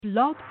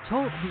Blog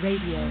Talk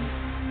Radio.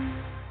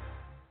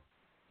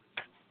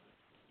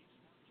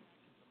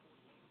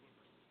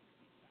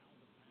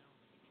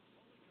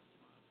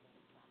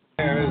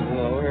 There is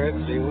no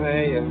earthly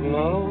way of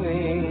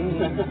knowing.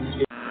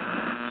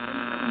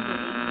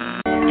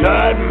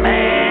 Good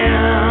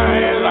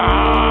man is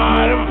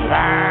out of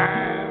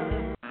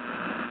time.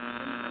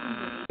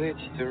 Which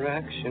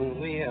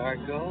direction we are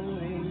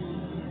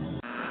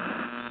going?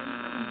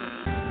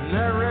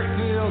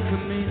 Directly El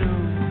Camino.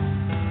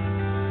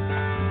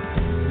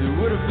 It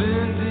would have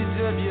been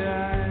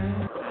DWI.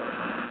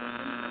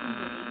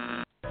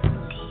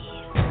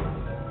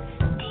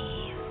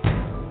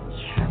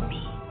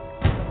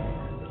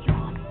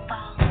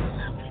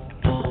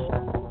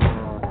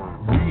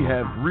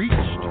 Have reached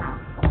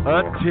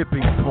a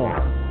tipping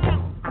point.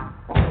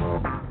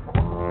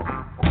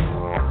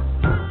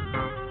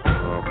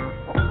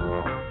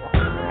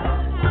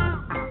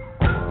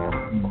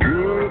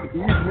 Good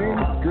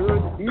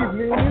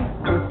evening,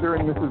 Mr.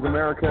 and Mrs.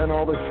 America and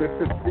all the ships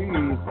at sea.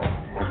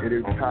 It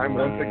is time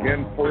once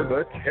again for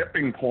the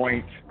tipping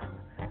point.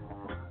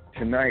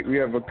 Tonight we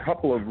have a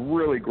couple of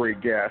really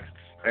great guests,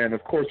 and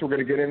of course we're going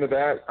to get into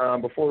that.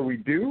 Before we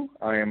do,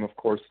 I am of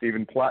course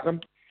Stephen Platinum.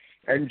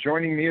 And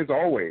joining me, as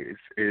always,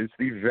 is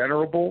the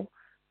venerable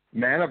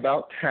man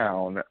about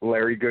town,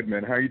 Larry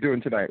Goodman. How are you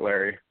doing tonight,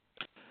 Larry?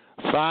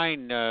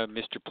 Fine,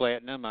 Mr.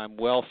 Platinum. I'm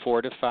well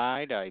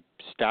fortified. I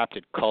stopped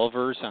at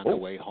Culver's on the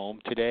way home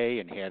today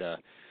and had a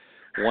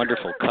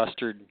wonderful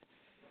custard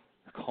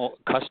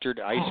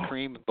ice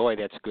cream. Boy,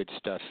 that's good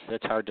stuff.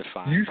 That's hard to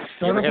find. You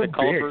ever of had a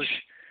Culver's?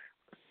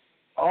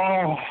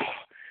 Bitch.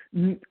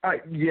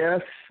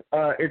 Yes,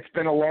 it's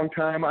been a long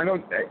time. I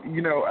don't,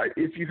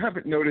 if you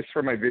haven't noticed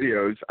from my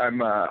videos,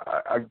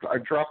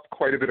 I've dropped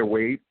quite a bit of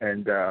weight,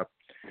 and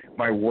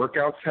my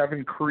workouts have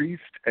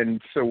increased.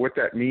 And so what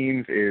that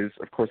means is,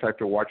 of course, I have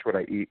to watch what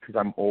I eat because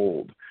I'm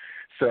old.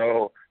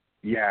 So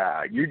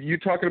yeah, you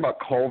talking about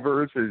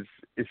Culver's is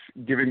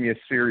giving me a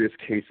serious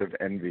case of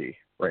envy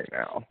right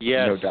now.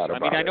 Yes, no doubt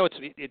about it. I know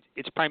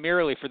it's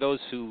primarily, for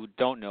those who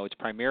don't know, it's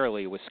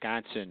primarily a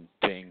Wisconsin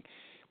thing,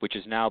 which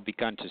has now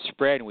begun to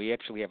spread, and we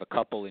actually have a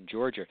couple in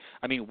Georgia.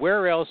 I mean,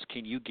 where else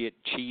can you get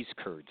cheese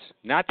curds?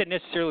 Not that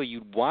necessarily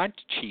you'd want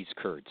cheese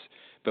curds,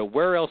 but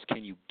where else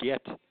can you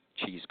get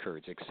cheese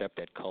curds except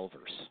at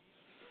Culver's?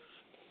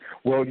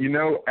 Well,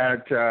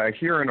 at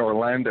here in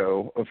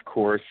Orlando, of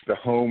course, the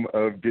home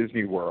of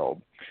Disney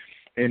World,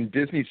 in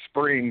Disney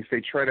Springs,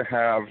 they try to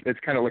have, it's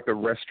kind of like the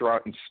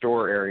restaurant and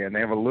store area, and they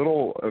have a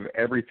little of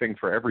everything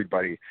for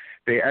everybody.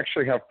 They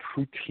actually have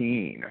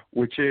poutine,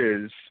 which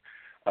is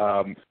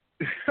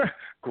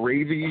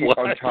gravy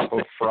on top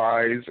of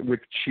fries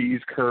with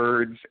cheese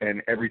curds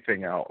and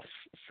everything else.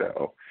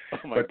 So,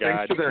 but God.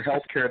 Thanks to their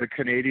health care, the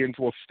Canadians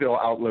will still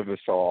outlive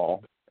us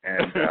all.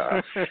 And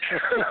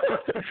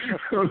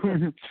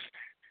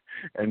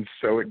and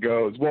so it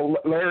goes. Well,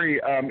 Larry,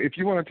 if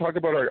you want to talk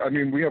about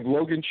we have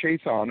Logan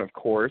Chase on, of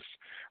course,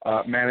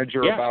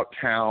 manager about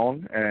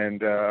town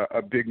and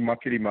a big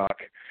muckety-muck.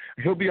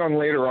 He'll be on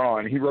later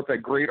on. He wrote that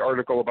great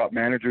article about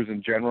managers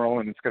in general,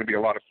 and it's going to be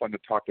a lot of fun to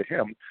talk to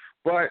him.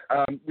 But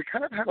we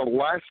kind of had a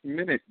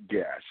last-minute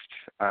guest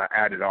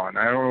added on.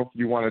 I don't know if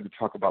you wanted to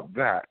talk about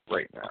that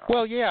right now.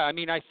 Well, yeah.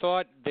 I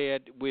thought that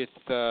with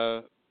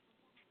Hardcore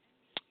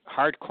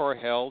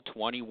Hell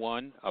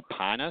 21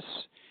 upon us,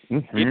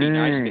 it'd be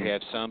nice to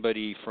have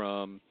somebody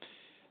from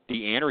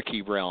the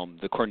Anarchy realm,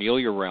 the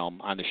Cornelia realm,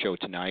 on the show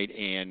tonight.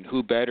 And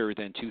who better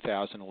than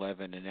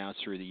 2011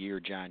 Announcer of the Year,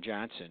 John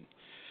Johnson?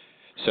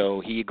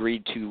 So he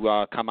agreed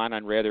to come on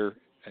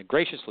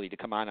graciously to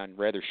come on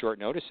rather short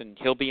notice, and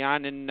he'll be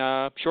on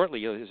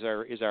shortly as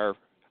our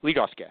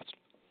leadoff guest.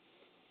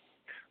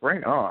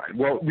 Right on.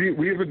 Well,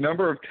 we have a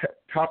number of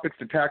topics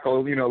to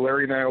tackle.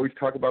 Larry and I always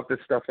talk about this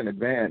stuff in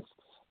advance,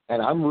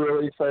 and I'm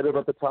really excited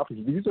about the topics.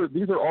 These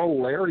are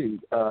all Larry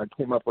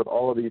came up with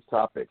all of these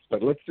topics,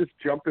 but let's just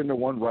jump into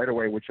one right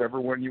away, whichever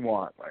one you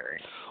want,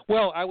 Larry.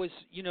 Well, I was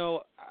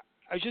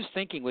just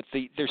thinking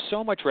there's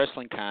so much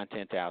wrestling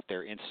content out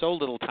there and so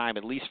little time,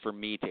 at least for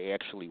me, to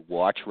actually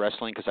watch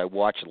wrestling because I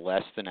watch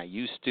less than I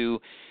used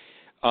to,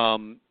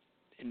 and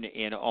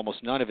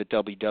almost none of it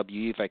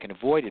WWE if I can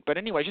avoid it. But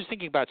anyway, I was just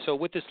thinking about, so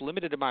with this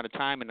limited amount of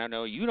time, and I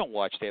know you don't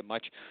watch that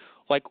much,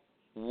 like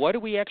what do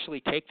we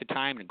actually take the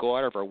time to go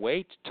out of our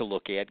way to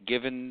look at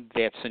given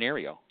that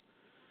scenario?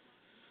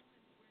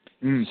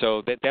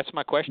 So that's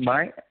my question.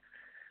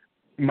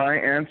 My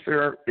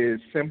answer is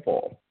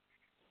simple.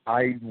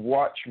 I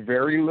watch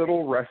very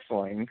little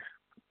wrestling,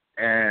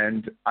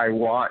 and I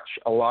watch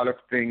a lot of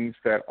things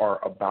that are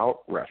about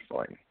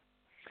wrestling.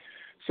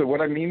 So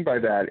what I mean by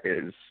that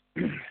is,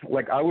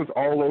 like, I was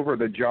all over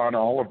the John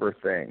Oliver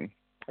thing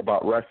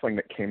about wrestling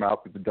that came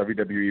out that the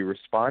WWE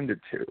responded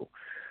to.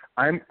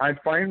 I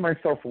find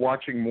myself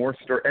watching more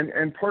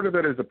and part of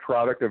that is a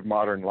product of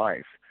modern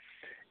life.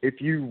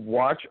 If you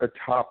watch a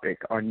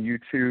topic on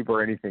YouTube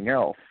or anything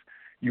else,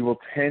 you will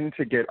tend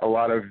to get a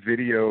lot of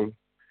video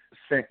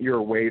sent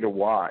your way to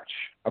watch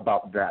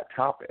about that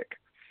topic.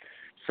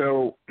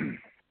 So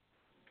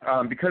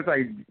because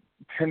I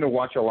tend to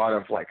watch a lot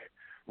of like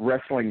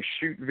wrestling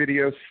shoot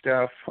video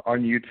stuff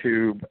on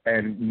YouTube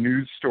and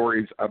news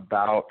stories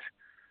about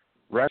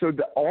wrestling.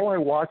 So all I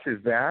watch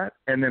is that,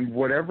 and then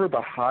whatever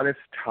the hottest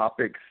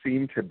topics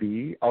seem to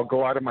be, I'll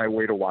go out of my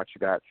way to watch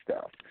that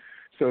stuff.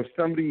 So if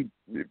somebody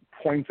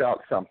points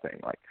out something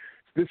like,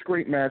 this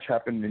great match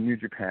happened in New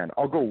Japan,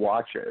 I'll go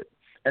watch it.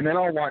 And then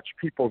I'll watch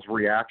people's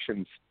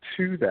reactions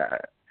to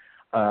that.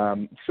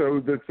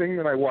 So the thing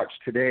that I watched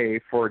today,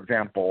 for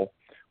example,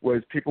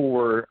 was people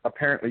were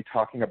apparently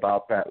talking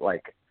about that,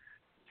 like,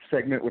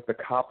 segment with the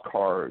cop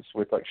cars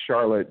with, like,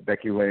 Charlotte,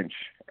 Becky Lynch,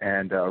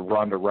 and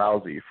Ronda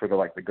Rousey for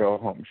the Go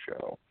Home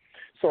show.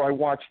 So I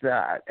watched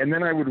that. And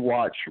then I would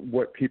watch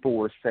what people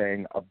were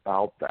saying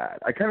about that.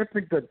 I kind of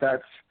think that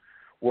that's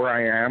where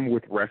I am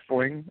with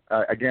wrestling.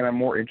 Again, I'm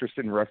more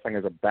interested in wrestling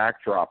as a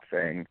backdrop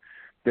thing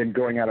than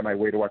going out of my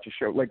way to watch a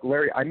show. Like,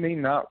 Larry, I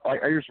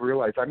just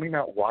realized I may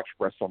not watch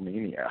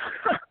WrestleMania.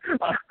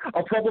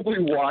 I'll probably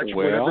watch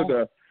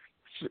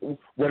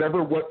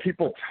what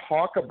people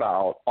talk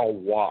about, I'll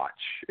watch,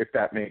 if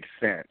that makes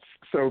sense.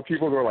 So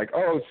people who are like,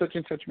 oh, such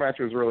and such match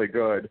was really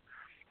good,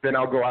 then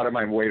I'll go out of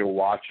my way to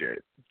watch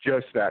it,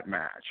 just that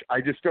match.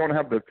 I just don't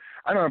have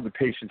the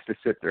patience to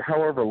sit there.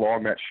 However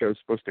long that show's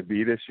supposed to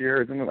be this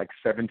year, isn't it like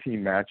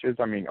 17 matches?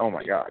 I mean, oh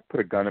my God, put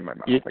a gun in my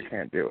mouth. I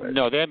can't do it.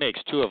 No, that makes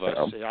two of us.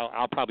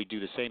 I'll probably do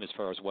the same as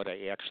far as what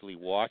I actually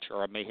watch,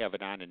 or I may have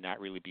it on and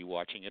not really be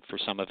watching it for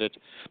some of it.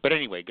 But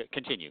anyway,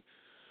 continue.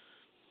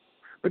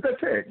 But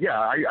that's it. Yeah,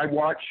 I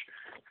watch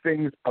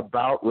things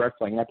about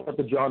wrestling. I thought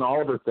the John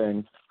Oliver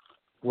thing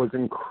was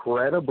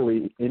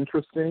incredibly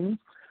interesting.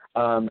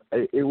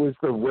 It was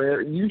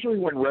usually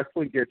when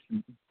wrestling gets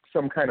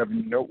some kind of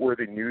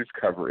noteworthy news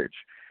coverage,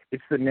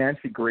 it's the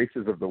Nancy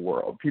Graces of the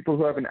world, people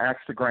who have an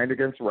axe to grind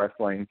against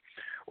wrestling,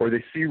 or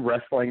they see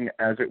wrestling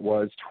as it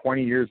was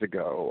 20 years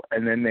ago,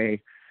 and then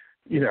they,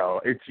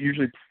 it's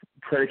usually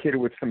predicated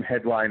with some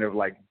headline of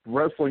like,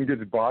 wrestling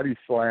gets body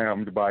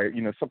slammed by,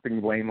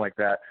 something lame like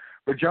that.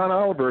 But John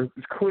Oliver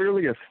is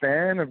clearly a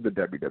fan of the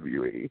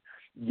WWE,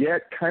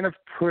 yet kind of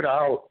put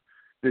out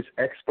this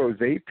expose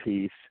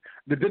piece.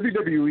 The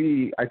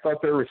WWE, I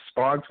thought their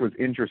response was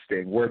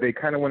interesting, where they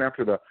kind of went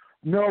after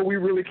no, we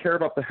really care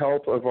about the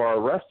health of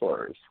our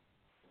wrestlers,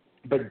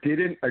 but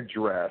didn't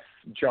address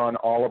John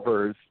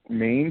Oliver's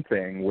main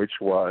thing, which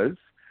was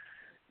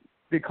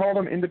they call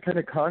them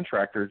independent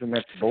contractors, and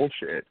that's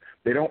bullshit.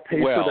 They don't pay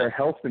for their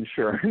health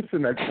insurance,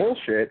 and that's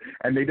bullshit.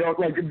 And they don't,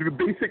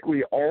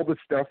 basically all the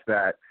stuff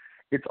that,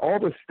 it's all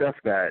the stuff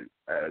that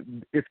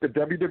if the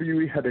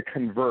WWE had to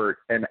convert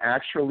and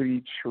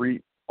actually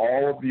treat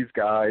all of these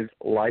guys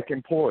like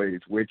employees,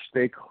 which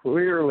they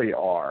clearly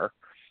are,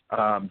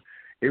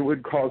 it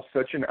would cause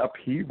such an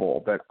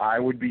upheaval that I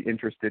would be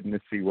interested in to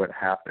see what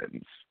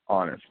happens,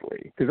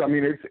 honestly. Because, I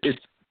mean,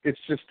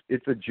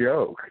 it's a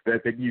joke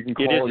that you can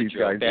call these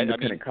guys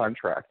independent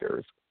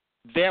contractors.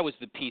 That was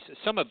the piece.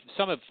 Some of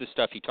the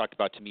stuff he talked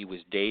about to me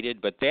was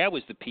dated, but that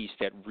was the piece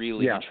that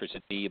really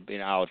interested me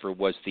in Oliver,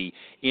 was the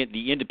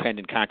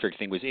independent contract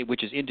thing,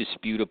 which is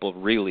indisputable,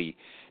 really,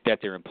 that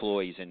they're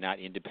employees and not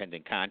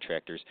independent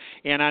contractors.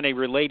 And on a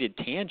related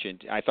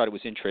tangent, I thought it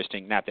was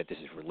interesting, not that this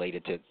is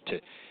related to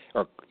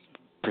or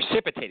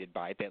precipitated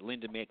by it, that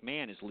Linda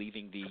McMahon is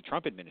leaving the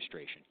Trump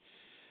administration.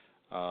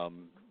 I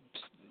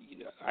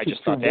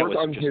just thought that was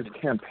on his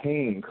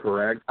campaign,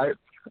 correct? I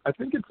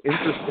think it's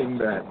interesting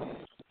that,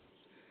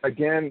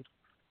 again,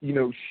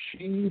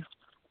 she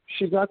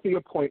got the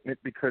appointment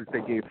because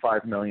they gave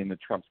 $5 million to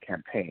Trump's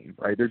campaign,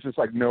 right? There's just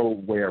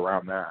no way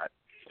around that.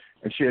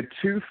 And she had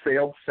 2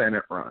 failed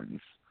Senate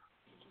runs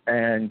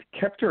and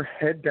kept her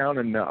head down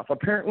enough.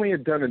 Apparently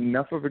had done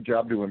enough of a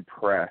job to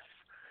impress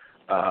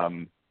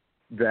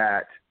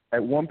that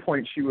at one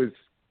point she was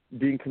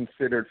being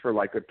considered for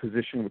a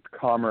position with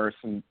Commerce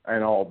and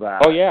all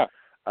that. Oh yeah.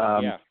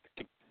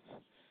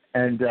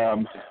 And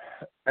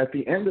at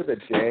the end of the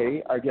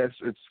day, I guess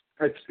it's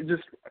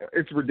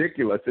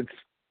ridiculous. It's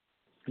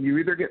you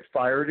either get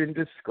fired in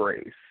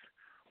disgrace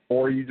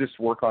or you just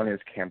work on his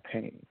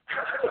campaign.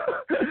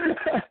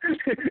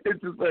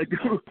 It's just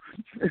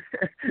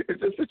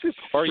it's just such a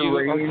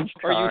strange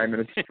time.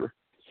 And it's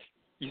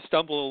you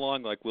stumble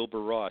along like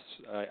Wilbur Ross.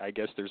 I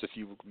guess there's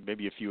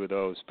maybe a few of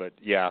those, but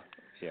yeah.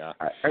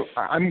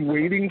 I'm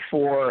waiting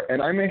for,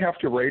 and I may have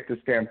to rate this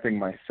damn thing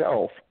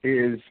myself,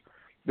 is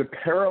the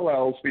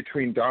parallels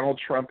between Donald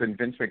Trump and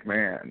Vince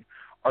McMahon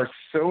are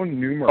so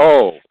numerous.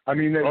 Oh. I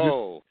mean,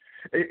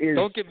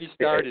 don't get me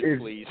started,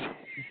 please.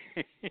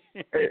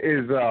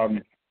 Is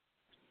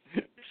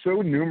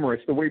so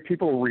numerous, the way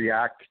people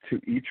react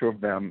to each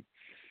of them.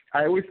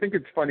 I always think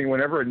it's funny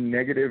whenever a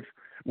negative,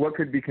 what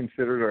could be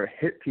considered a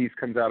hit piece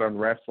comes out on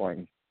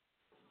wrestling.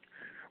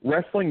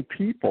 Wrestling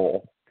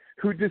people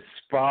who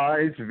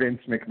despise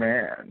Vince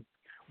McMahon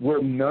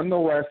will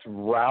nonetheless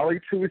rally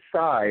to his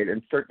side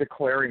and start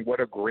declaring what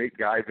a great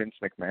guy Vince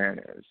McMahon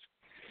is.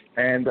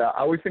 And I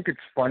always think it's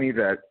funny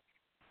that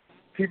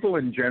people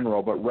in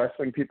general, but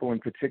wrestling people in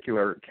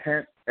particular,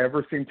 can't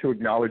ever seem to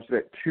acknowledge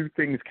that 2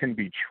 things can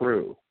be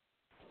true,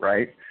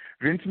 right?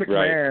 Vince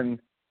McMahon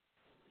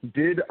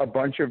did a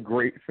bunch of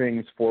great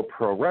things for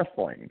pro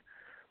wrestling,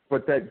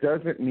 but that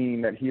doesn't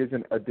mean that he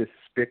isn't a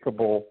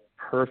despicable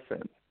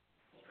person,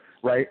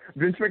 right?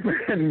 Vince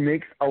McMahon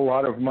makes a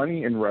lot of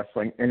money in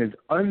wrestling and is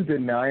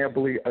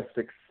undeniably a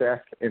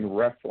success in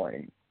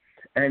wrestling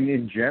and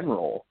in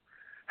general.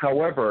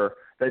 However,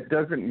 that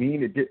doesn't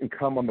mean it didn't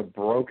come on the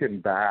broken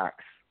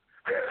backs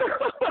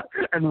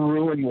and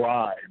ruin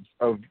lives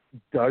of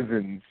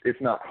dozens,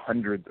 if not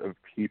hundreds of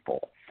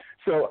people.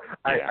 So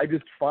I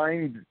just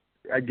find,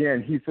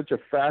 again, he's such a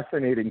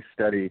fascinating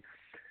study.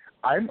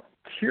 I'm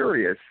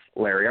curious,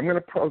 Larry, I'm going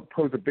to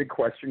pose a big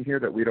question here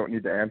that we don't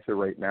need to answer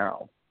right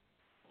now.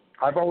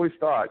 I've always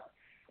thought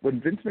when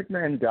Vince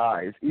McMahon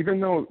dies, even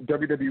though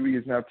WWE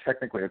is now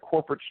technically a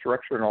corporate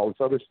structure and all this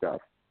other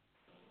stuff,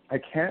 I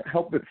can't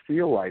help but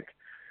feel like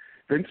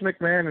Vince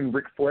McMahon and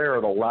Ric Flair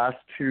are the last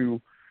two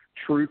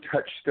true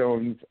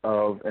touchstones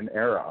of an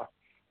era.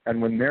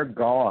 And when they're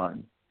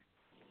gone,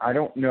 I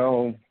don't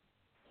know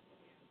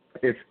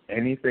if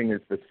anything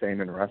is the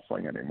same in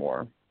wrestling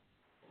anymore.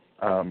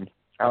 I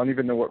don't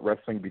even know what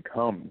wrestling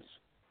becomes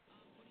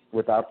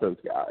without those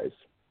guys.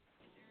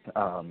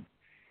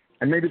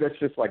 And maybe that's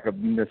just like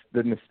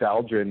the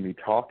nostalgia in me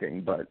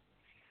talking, but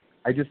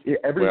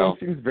everyone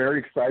seems very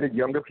excited.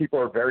 Younger people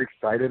are very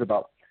excited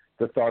about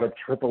the thought of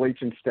Triple H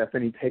and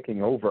Stephanie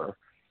taking over.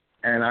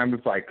 And I was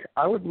like,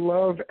 I would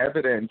love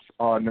evidence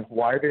on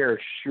why they are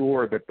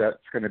sure that that's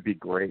going to be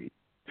great.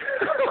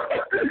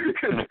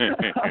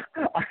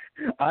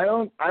 I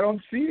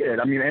don't see it.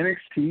 I mean,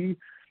 NXT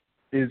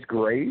is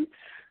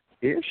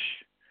great-ish,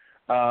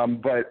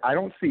 but I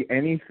don't see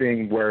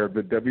anything where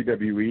the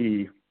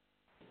WWE,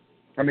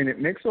 I mean, it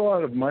makes a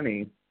lot of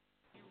money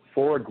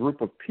for a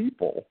group of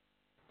people,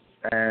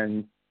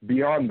 and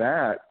beyond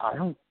that, I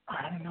don't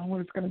know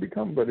what it's going to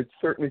become, but it's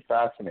certainly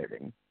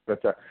fascinating.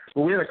 But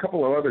we had a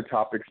couple of other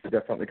topics to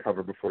definitely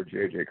cover before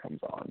JJ comes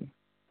on.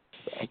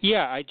 So.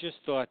 Yeah, I just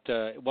thought,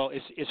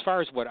 as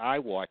far as what I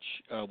watch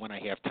when I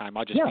have time,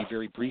 I'll just be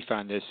very brief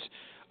on this.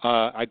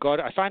 I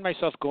find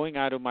myself going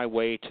out of my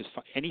way to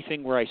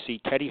anything where I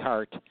see Teddy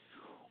Hart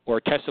or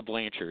Tessa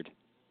Blanchard,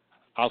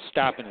 I'll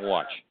stop and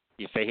watch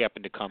if they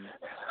happen to come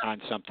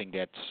on something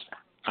that's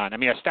on. I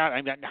mean,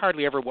 I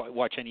hardly ever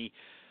watch any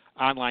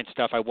online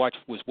stuff. I was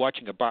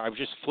watching a bar. I was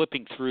just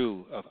flipping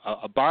through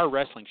a bar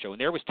wrestling show, and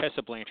there was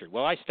Tessa Blanchard.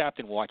 Well, I stopped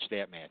and watched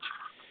that match.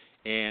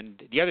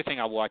 And the other thing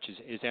I'll watch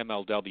is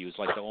MLW. It's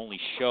like the only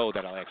show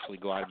that I'll actually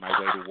go out of my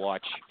way to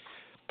watch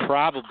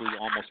probably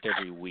almost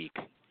every week.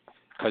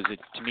 Because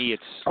to me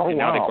it's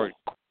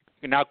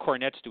now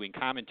Cornette's doing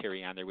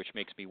commentary on there, which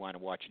makes me want to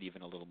watch it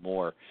even a little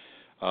more.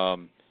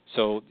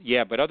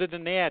 But other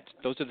than that,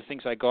 those are the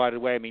things I go out of the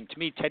way. I mean, to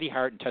me, Teddy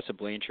Hart and Tessa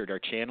Blanchard are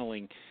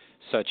channeling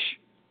such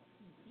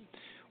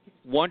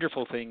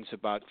wonderful things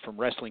from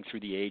wrestling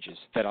through the ages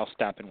that I'll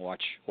stop and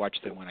watch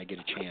them when I get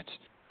a chance.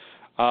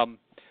 On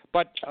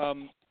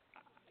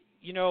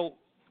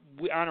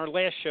our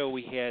last show,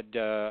 we had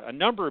a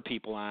number of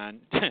people on.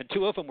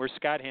 Two of them were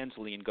Scott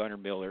Hensley and Gunnar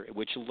Miller,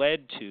 which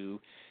led to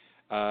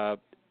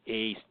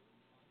a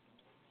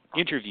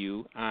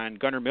interview on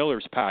Gunnar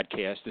Miller's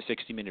podcast, The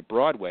 60-Minute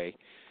Broadway,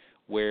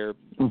 where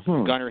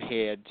Gunnar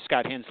had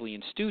Scott Hensley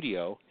in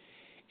studio.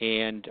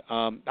 And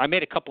I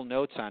made a couple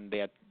notes on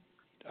that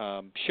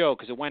show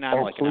because it went on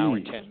an hour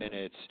and 10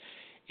 minutes.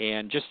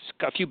 And just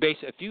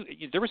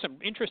there were some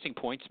interesting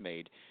points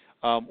made.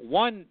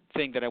 One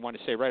thing that I want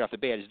to say right off the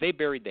bat is they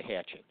buried the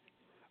hatchet.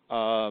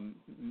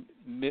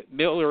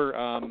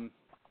 Miller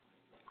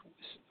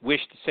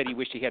said he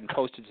wished he hadn't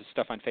posted the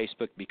stuff on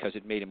Facebook because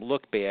it made him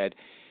look bad.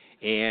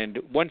 And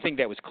one thing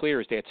that was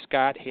clear is that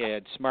Scott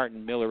had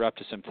smartened Miller up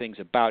to some things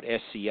about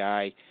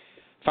SCI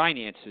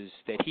finances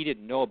that he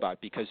didn't know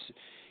about because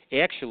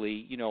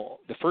actually,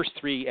 the first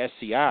three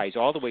SCIs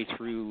all the way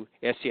through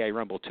SCI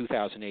Rumble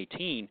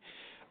 2018,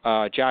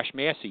 Josh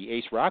Massey,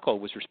 Ace Rocco,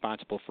 was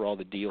responsible for all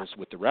the deals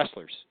with the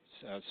wrestlers.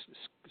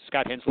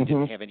 Scott Hensley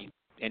didn't have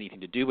anything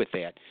to do with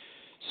that.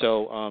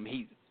 So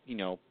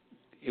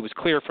it was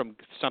clear from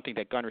something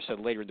that Gunnar said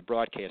later in the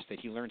broadcast that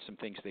he learned some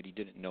things that he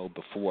didn't know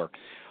before.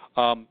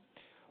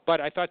 But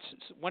I thought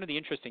one of the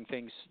interesting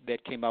things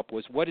that came up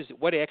was what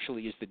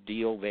actually is the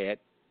deal that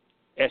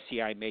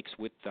SCI makes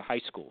with the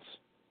high schools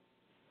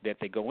that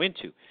they go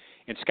into.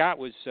 And Scott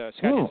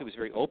Hensley was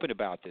very open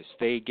about this.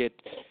 They get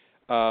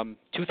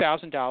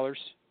 $2,000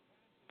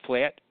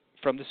 flat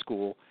from the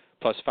school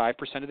plus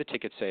 5% of the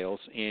ticket sales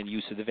and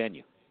use of the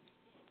venue.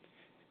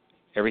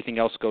 Everything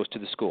else goes to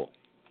the school.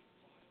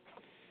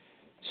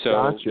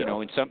 So,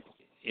 gotcha.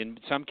 in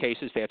some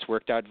cases that's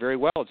worked out very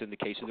well. As in the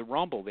case of the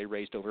Rumble, they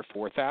raised over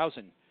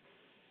 $4,000.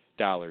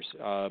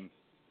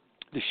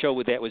 The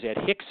show that was at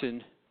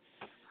Hickson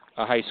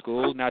High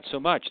School, not so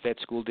much. That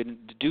school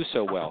didn't do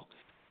so well.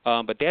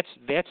 But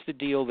that's the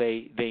deal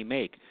they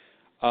make.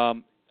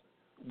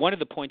 One of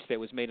the points that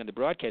was made on the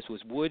broadcast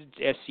was, would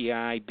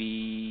SCI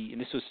be, and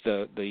this was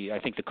I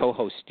think the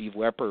co-host Steve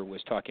Wepper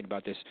was talking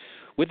about this,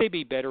 would they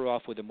be better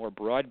off with a more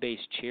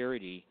broad-based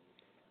charity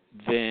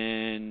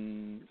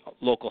than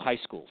local high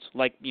schools,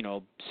 like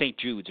St.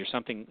 Jude's or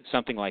something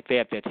like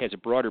that has a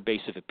broader base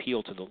of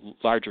appeal to the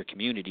larger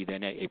community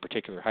than a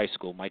particular high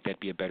school. Might that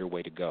be a better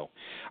way to go?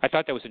 I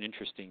thought that was an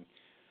interesting.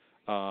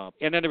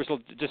 And then there was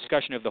a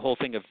discussion of the whole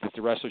thing of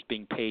the wrestlers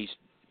being paid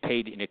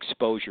in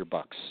exposure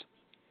bucks,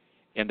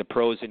 and the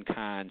pros and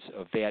cons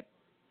of that,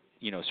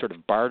 sort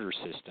of barter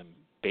system,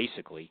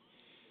 basically.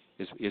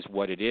 Is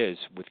what it is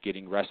with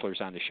getting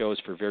wrestlers on the shows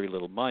for very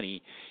little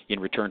money in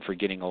return for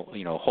getting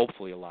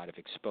hopefully a lot of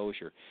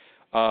exposure.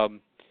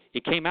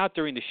 It came out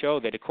during the show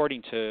that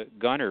according to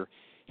Gunner,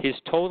 his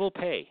total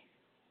pay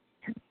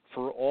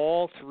for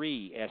all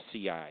 3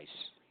 SCIs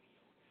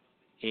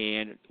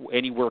and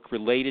any work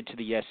related to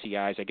the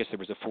SCIs, I guess there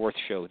was a 4th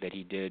show that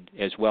he did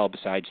as well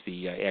besides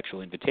the actual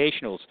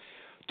invitationals,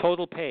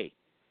 total pay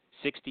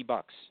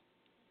 $60.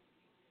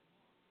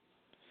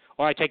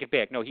 Oh, I take it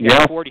back. No, he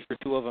got 40 for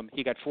 2 of them.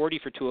 He got 40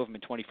 for 2 of them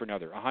and 20 for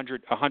another.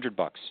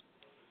 $100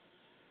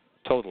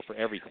 total for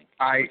everything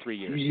for 3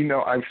 years.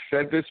 I've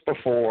said this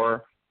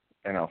before,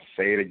 and I'll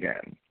say it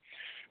again.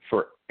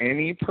 For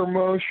any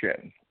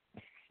promotion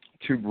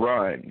to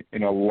run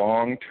in a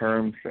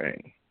long-term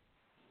thing,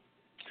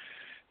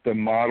 the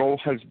model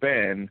has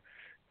been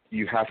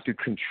you have to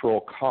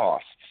control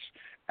costs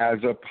as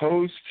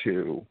opposed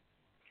to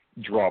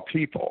draw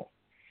people.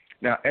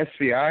 Now,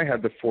 SCI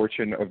had the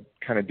fortune of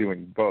kind of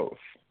doing both,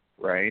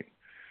 right?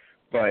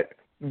 But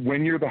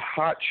when you're the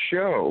hot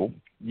show,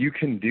 you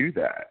can do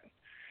that.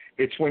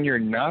 It's when you're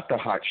not the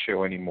hot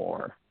show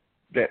anymore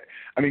that,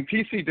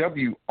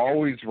 PCW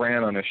always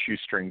ran on a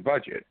shoestring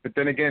budget. But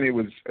then again, it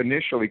was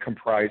initially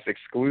comprised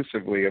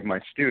exclusively of my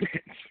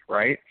students,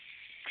 right?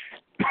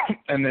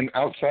 And then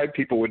outside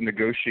people would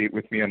negotiate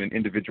with me on an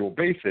individual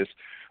basis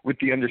with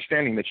the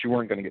understanding that you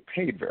weren't going to get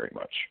paid very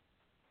much.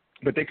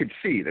 But they could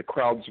see the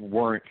crowds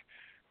weren't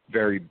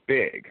very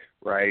big,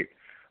 right?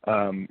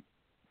 And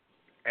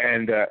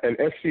at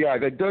SCI,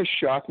 that does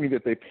shock me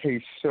that they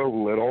pay so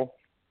little.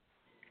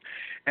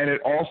 And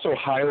it also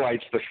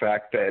highlights the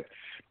fact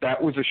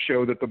that was a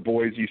show that the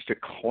boys used to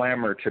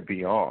clamor to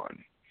be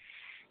on.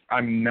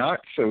 I'm not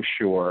so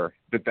sure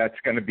that that's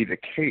going to be the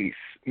case.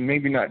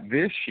 Maybe not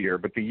this year,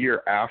 but the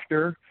year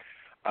after.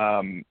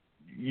 I'm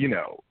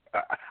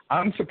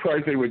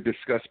surprised they would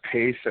discuss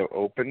pay so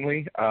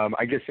openly.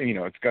 I guess,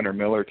 it's Gunnar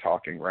Miller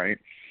talking, right?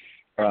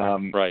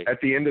 Right. At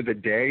the end of the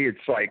day,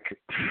 it's like,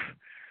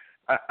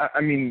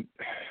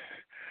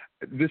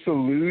 this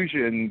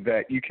illusion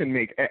that you can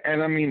make,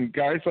 and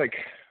guys like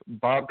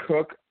Bob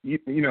Cook,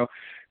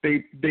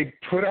 they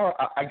put out,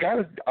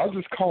 I'll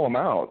just call them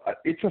out.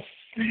 It's a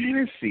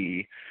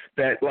fantasy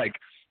that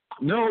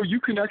no, you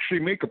can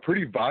actually make a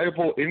pretty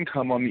viable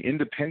income on the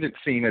independent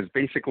scene as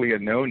basically a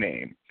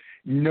no-name.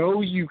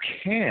 No, you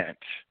can't.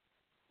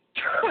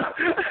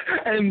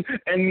 and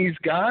these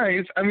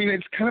guys,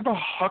 it's kind of a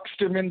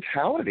huckster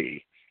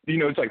mentality.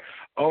 It's like,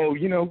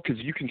 because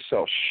you can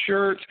sell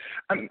shirts.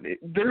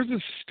 There's a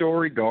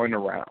story going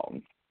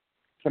around.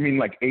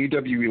 Like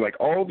AWE, like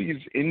all these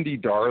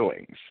indie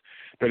darlings,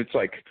 that it's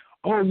like,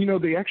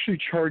 they actually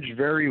charge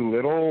very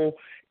little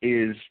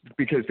is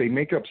because they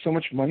make up so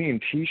much money in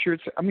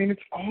T-shirts.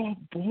 It's all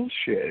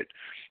bullshit.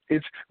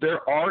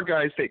 There are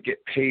guys that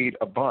get paid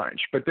a bunch,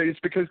 but it's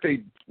because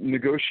they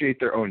negotiate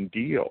their own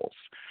deals.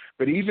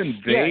 But even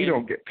they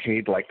don't get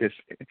paid like this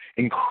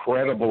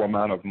incredible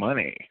amount of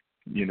money.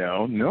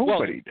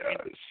 Nobody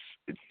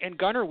does. And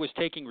Gunnar was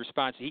taking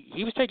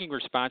he was taking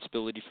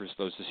responsibility for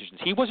those decisions.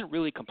 He wasn't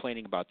really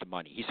complaining about the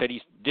money. He said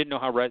he didn't know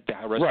how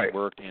wrestling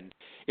worked, and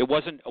it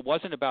wasn't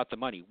about the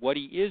money. What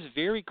he is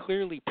very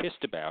clearly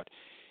pissed about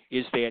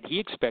is that he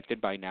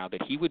expected by now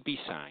that he would be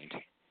signed,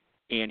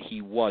 and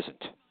he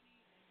wasn't.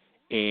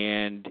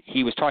 And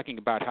he was talking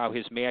about how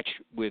his match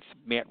with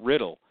Matt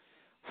Riddle,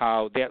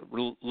 how that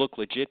looked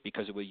legit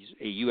because it was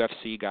a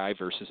UFC guy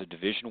versus a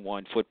Division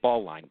I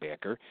football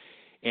linebacker.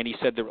 And he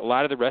said that a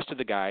lot of the rest of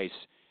the guys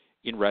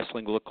in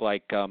wrestling look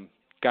like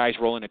guys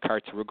rolling a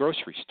cart through a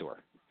grocery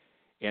store.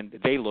 And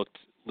they looked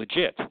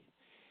legit.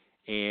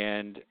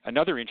 And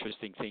another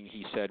interesting thing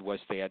he said was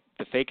that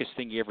the fakest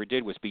thing he ever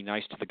did was be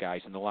nice to the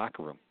guys in the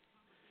locker room.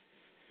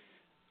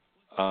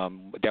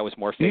 That was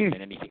more fake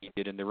than anything he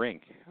did in the ring.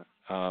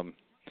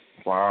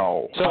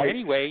 Wow. So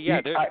anyway,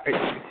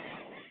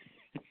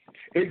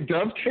 it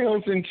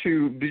dovetails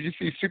into, did you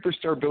see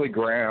Superstar Billy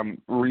Graham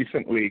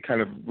recently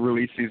kind of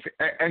released these,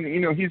 and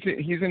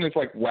he's in his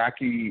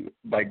wacky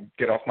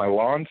get off my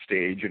lawn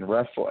stage in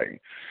wrestling.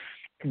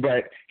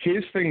 But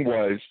his thing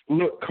was,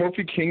 look,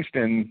 Kofi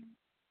Kingston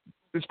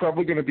is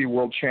probably going to be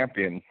world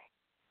champion,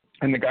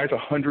 and the guy's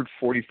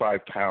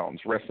 145 pounds.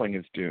 Wrestling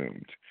is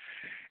doomed.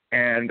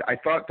 And I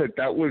thought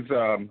that was,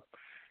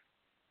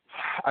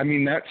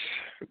 that's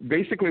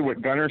basically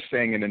what Gunner's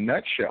saying in a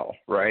nutshell,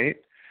 right?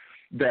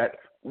 That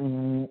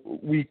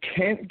we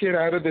can't get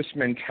out of this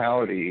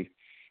mentality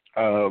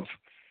of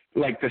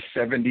the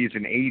 70s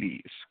and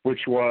 80s,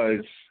 which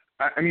was,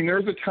 there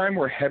was a time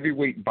where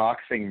heavyweight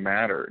boxing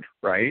mattered,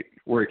 right?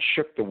 Where it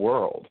shook the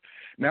world.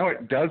 Now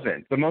it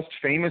doesn't. The most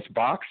famous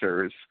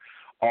boxers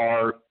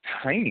are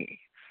tiny.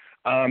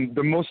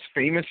 The most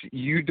famous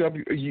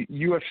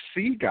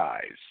UFC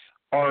guys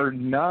are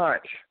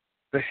not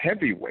the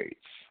heavyweights,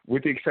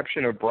 with the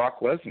exception of Brock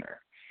Lesnar.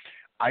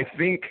 I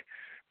think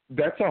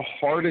that's a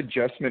hard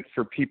adjustment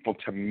for people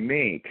to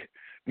make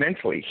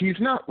mentally. He's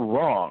not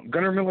wrong.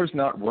 Gunnar Miller's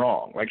not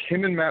wrong. Like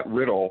him and Matt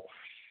Riddle,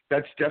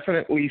 that's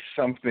definitely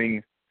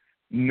something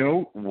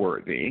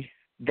noteworthy,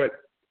 but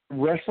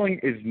wrestling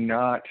is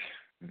not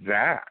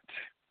that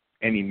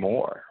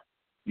anymore.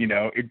 You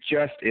know, it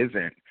just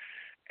isn't.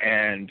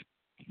 And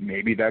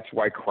maybe that's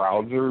why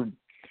crowds are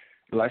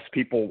less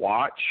people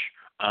watch.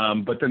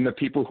 But then the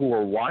people who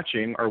are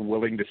watching are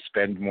willing to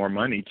spend more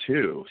money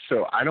too.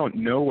 So I don't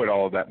know what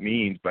all of that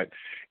means, but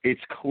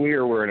it's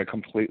clear we're in a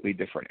completely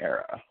different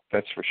era.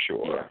 That's for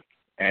sure.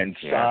 And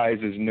size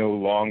is no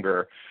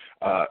longer,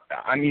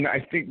 I mean, I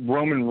think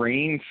Roman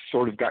Reigns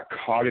sort of got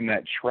caught in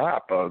that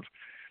trap of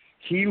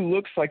he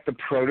looks like the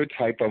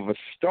prototype of a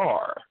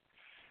star,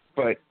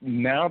 but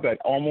now that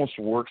almost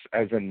works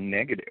as a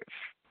negative.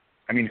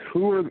 I mean,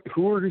 who's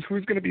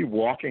going to be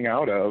walking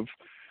out of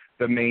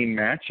the main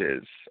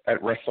matches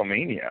at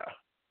WrestleMania?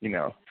 You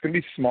know, it's going to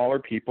be smaller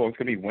people. It's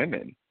going to be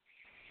women.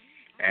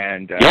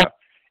 And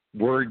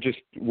we're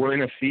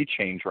in a sea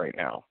change right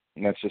now,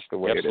 and that's just the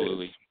way it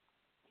is.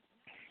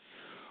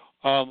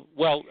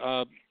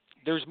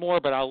 There's more,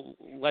 but I'll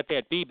let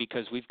that be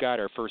because we've got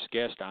our first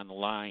guest on the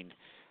line.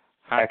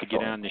 Hot to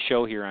get on the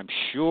show here. I'm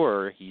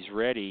sure he's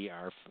ready.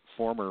 Our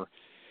former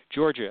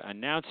Georgia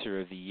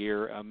Announcer of the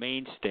Year, a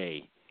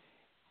mainstay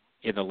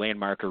in the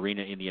Landmark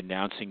Arena in the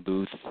announcing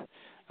booth.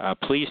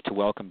 Pleased to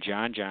welcome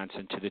John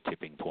Johnson to the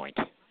Tipping Point.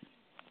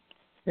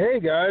 Hey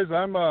guys,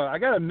 I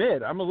gotta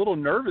admit, I'm a little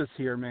nervous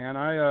here, man.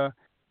 I'm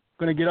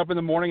gonna get up in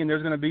the morning and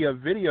there's gonna be a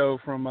video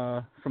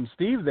from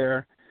Steve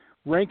there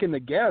ranking the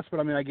guests, but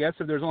I mean, I guess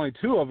if there's only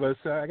two of us,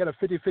 I got a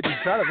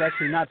 50-50 shot of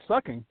actually not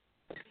sucking.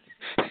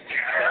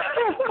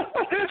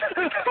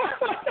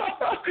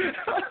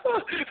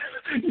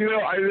 You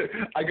know,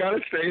 I gotta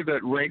say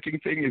that ranking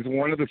thing is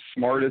one of the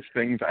smartest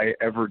things I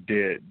ever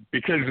did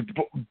because,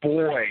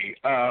 boy,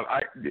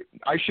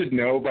 I should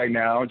know by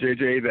now,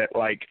 JJ, that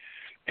like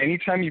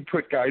anytime you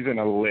put guys in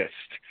a list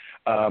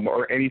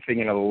or anything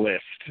in a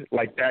list,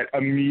 like that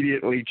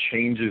immediately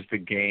changes the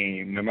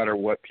game, no matter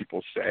what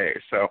people say.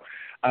 So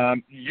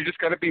you just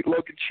got to beat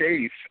Logan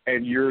Chase,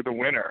 and you're the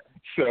winner.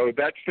 So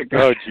that's the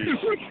guy. Oh, geez.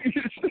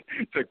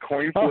 It's a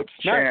coin flip's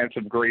chance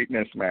of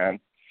greatness, man.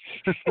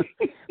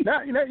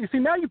 Now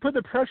you put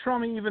the pressure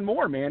on me even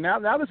more, man.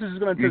 Now this is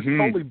going to just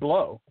totally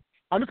blow.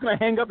 I'm just going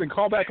to hang up and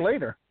call back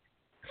later.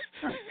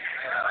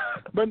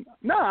 But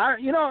no,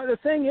 the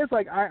thing is,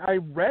 like, I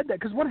read that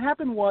because what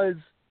happened was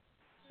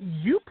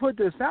you put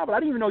this out, but I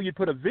didn't even know you'd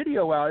put a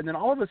video out, and then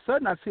all of a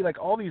sudden I see like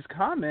all these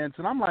comments,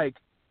 and I'm like,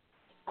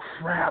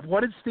 crap,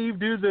 what did Steve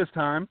do this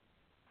time?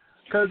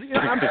 Because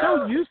I'm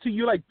so used to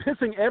you like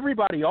pissing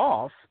everybody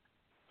off.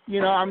 You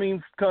know, I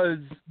mean, because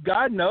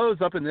God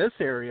knows up in this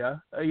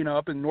area,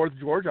 up in North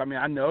Georgia, I mean,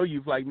 I know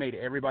you've, like, made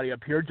everybody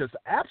up here just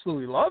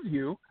absolutely love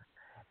you.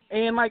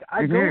 And, like,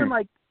 I go and,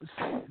 like,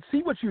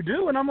 see what you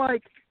do, and I'm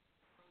like,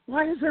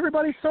 why is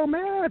everybody so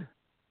mad?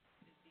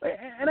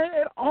 And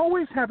it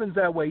always happens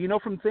that way,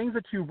 from things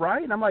that you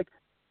write. And I'm like,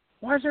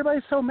 why is everybody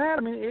so mad?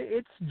 I mean,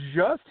 it's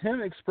just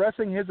him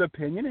expressing his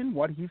opinion and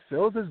what he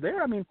feels is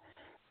there. I mean,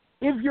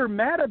 if you're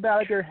mad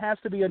about it, there has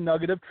to be a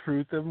nugget of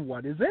truth of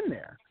what is in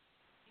there.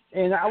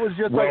 And I was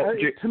just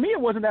to me,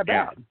 it wasn't that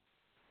bad.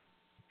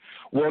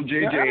 Well,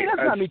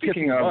 JJ,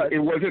 speaking of, it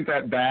wasn't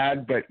that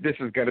bad, but this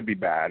is going to be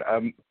bad.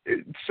 I've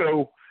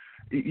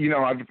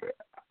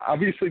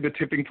obviously the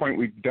Tipping Point,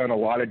 we've done a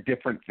lot of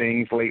different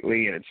things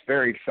lately, and it's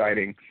very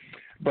exciting.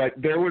 But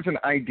there was an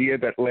idea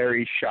that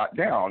Larry shot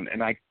down,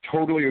 and I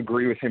totally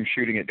agree with him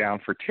shooting it down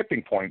for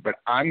Tipping Point, but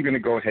I'm going to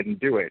go ahead and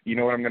do it. You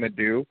know what I'm going to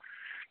do?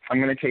 I'm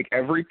going to take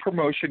every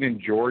promotion in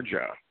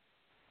Georgia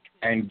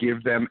and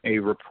give them a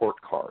report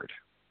card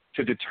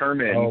to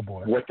determine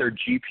what their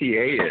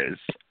GPA is,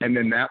 and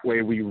then that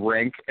way we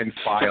rank and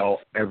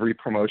file every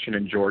promotion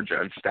in Georgia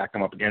and stack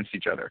them up against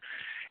each other.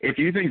 If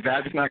you think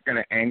that's not going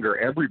to anger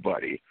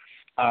everybody,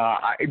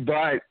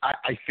 but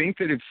I think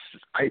that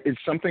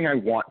it's something I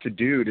want to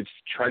do to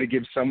try to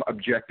give some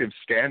objective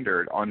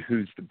standard on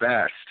who's the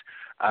best.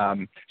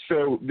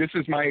 So this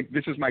is my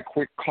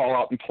quick call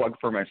out and plug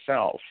for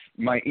myself.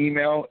 My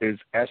email is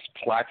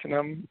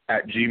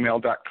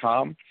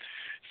splatinum@gmail.com.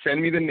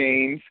 Send me the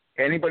names.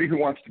 Anybody who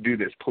wants to do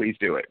this, please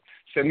do it.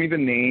 Send me the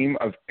name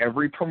of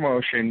every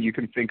promotion you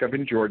can think of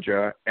in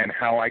Georgia and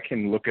how I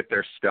can look at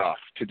their stuff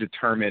to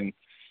determine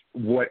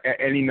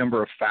any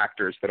number of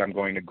factors that I'm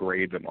going to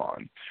grade them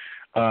on.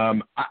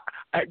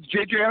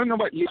 JJ, I don't know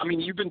about you. I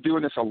mean, you've been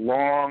doing this a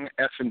long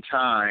effing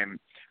time.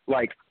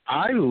 Like,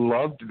 I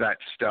loved that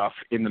stuff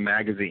in the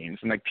magazines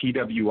and like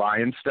PWI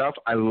and stuff.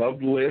 I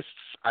loved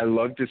lists. I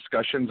loved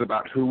discussions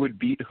about who would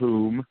beat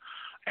whom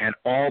and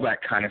all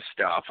that kind of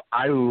stuff.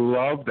 I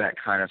love that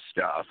kind of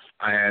stuff.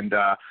 And,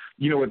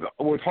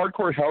 with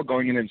Hardcore Hell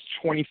going in its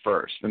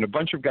 21st and a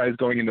bunch of guys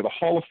going into the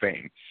Hall of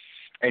Fame,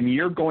 and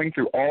you're going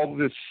through all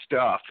this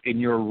stuff in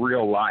your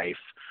real life,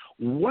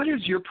 what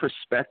is your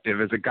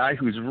perspective as a guy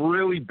who's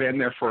really been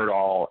there for it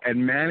all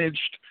and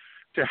managed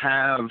to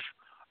have,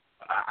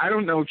 I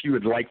don't know if you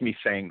would like me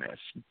saying this,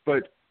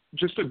 but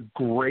just a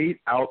great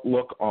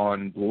outlook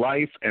on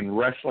life and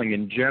wrestling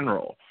in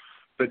general.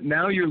 But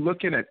now you're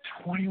looking at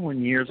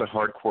 21 years of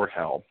hardcore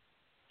hell,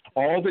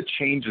 all the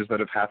changes that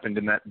have happened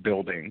in that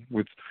building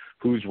with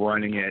who's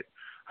running it,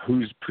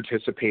 who's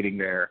participating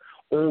there.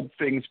 Old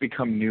things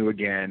become new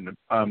again.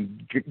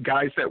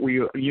 Guys that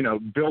we,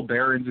 Bill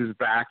Behrens is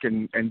back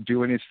and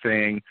doing his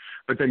thing,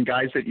 but then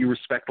guys that you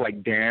respect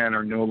like Dan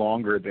are no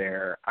longer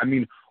there. I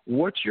mean,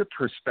 what's your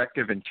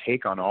perspective and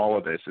take on all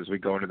of this as we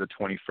go into the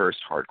 21st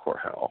hardcore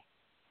hell?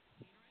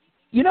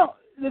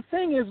 The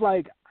thing is,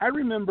 like, I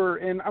remember,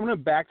 and I'm going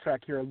to backtrack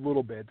here a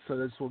little bit, so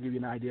this will give you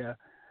an idea.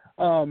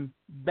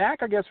 Back,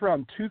 I guess,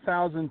 around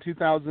about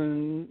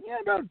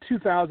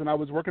 2000, I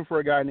was working for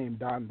a guy named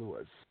Don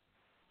Lewis,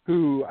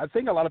 who I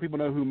think a lot of people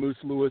know who Moose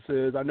Lewis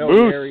is. I know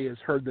Larry has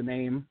heard the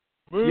name.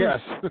 Moose. Yes.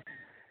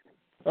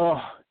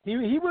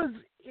 He was,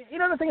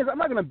 the thing is, I'm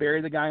not going to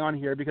bury the guy on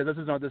here because this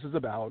is not what this is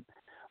about,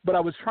 but I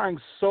was trying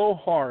so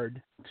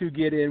hard to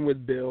get in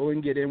with Bill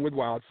and get in with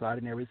Wildside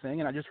and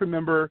everything, and I just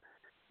remember,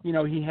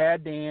 he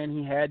had Dan,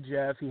 he had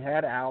Jeff, he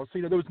had Al,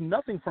 so, there was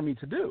nothing for me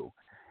to do.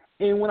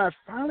 And when I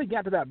finally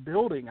got to that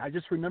building, I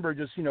just remember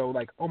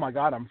oh my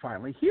God, I'm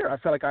finally here. I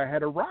felt like I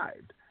had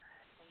arrived.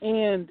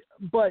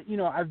 But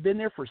I've been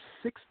there for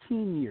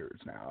 16 years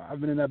now.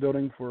 I've been in that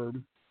building for,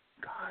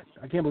 God,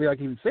 I can't believe I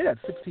can even say that,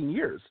 16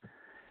 years.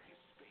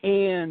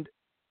 And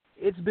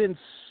it's been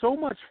so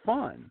much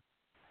fun.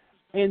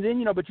 And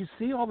then, but you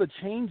see all the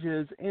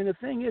changes, and the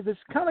thing is, it's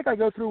kind of like I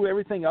go through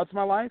everything else in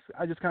my life.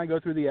 I just kind of go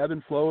through the ebb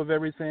and flow of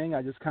everything.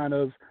 I just kind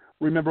of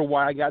remember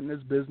why I got in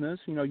this business.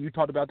 You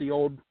talked about the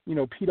old,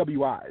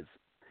 PWIs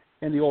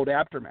and the old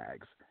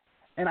aftermags.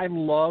 And I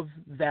love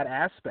that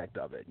aspect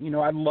of it.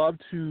 I love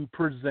to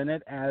present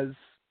it as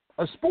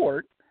a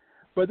sport,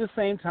 but at the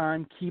same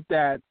time keep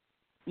that,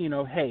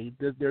 hey,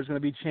 there's going to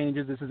be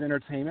changes. This is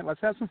entertainment. Let's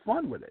have some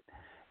fun with it.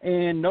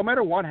 And no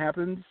matter what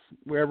happens,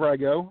 wherever I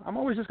go, I'm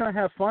always just going to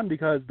have fun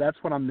because that's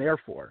what I'm there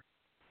for,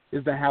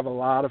 is to have a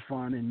lot of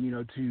fun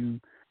and, to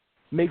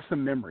make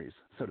some memories,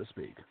 so to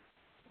speak.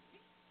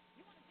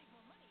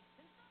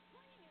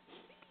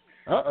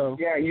 Uh-oh.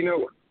 Yeah,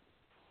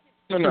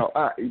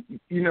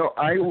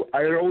 I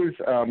always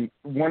I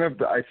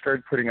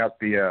started putting out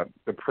the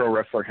Pro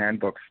Wrestler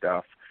Handbook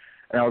stuff,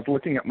 and I was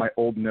looking at my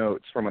old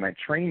notes from when I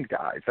trained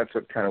guys. That's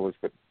what kind of was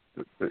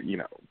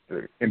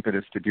the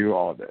impetus to do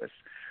all of this.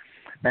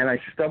 And I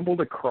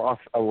stumbled across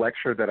a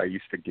lecture that I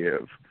used to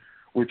give,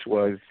 which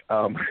was,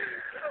 I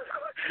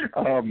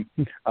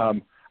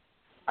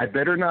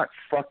better not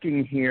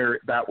fucking hear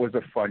that was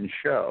a fun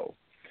show.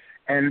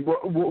 And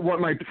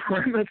what my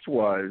premise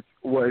was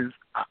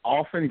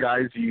often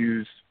guys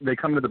they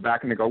come to the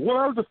back and they go, well,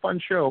 that was a fun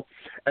show,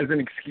 as an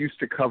excuse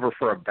to cover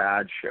for a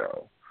bad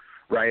show,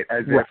 right?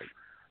 As if,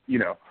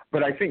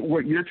 but I think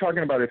what you're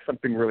talking about is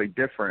something really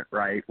different,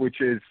 right?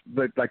 Which is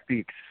the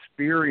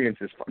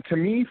experience is fun. To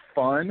me,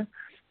 fun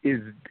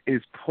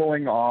is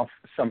pulling off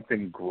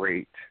something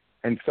great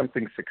and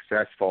something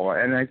successful.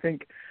 And I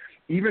think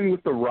even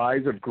with the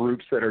rise of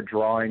groups that are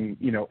drawing,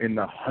 in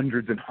the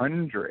hundreds and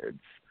hundreds,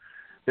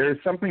 there is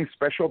something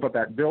special about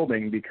that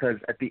building because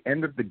at the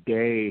end of the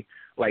day,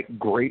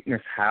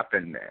 greatness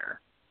happened there.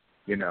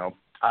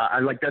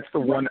 That's the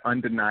one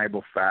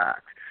undeniable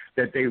fact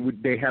that they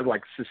had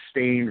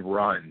sustained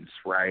runs,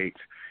 right?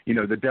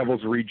 The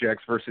Devil's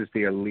Rejects versus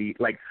the Elite,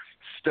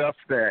 stuff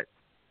that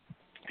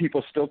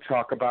people still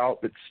talk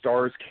about, that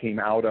stars came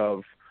out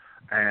of,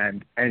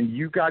 and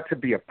you got to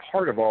be a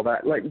part of all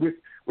that.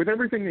 With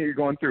everything that you're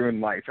going through in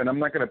life, and I'm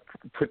not going to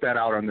put that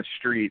out on the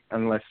street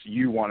unless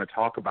you want to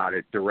talk about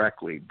it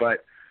directly,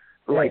 but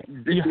has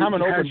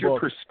your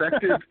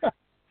perspective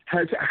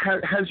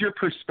has your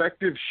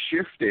perspective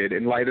shifted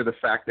in light of the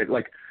fact that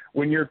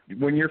when you're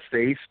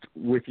faced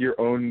with your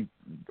own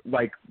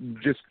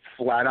just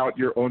flat out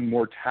your own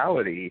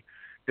mortality,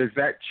 does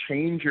that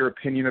change your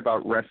opinion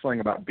about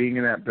wrestling, about being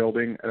in that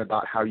building, and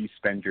about how you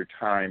spend your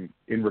time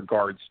in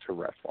regards to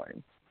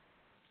wrestling?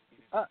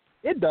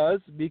 It does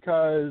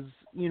because,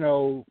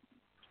 I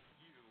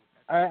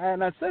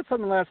said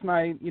something last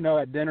night,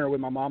 at dinner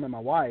with my mom and my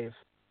wife,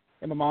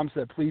 and my mom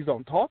said, please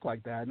don't talk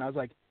like that. And I was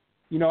like,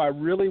 I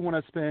really want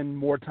to spend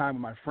more time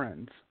with my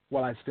friends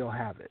while I still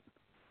have it.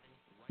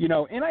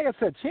 And like I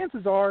said,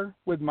 chances are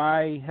with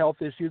my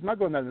health issues, and I'll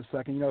go into that in a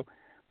second,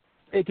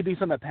 it could be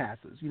something that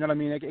passes. You know what I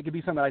mean? It could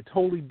be something that I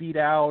totally beat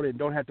out and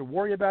don't have to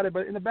worry about it.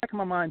 But in the back of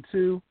my mind,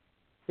 too,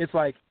 it's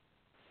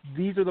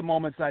these are the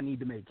moments I need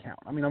to make count.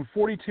 I mean, I'm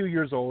 42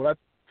 years old. I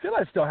feel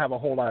I still have a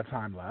whole lot of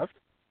time left.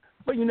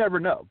 But you never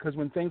know, because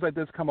when things like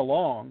this come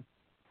along,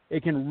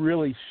 it can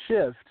really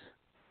shift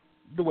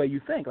the way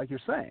you think, like you're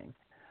saying.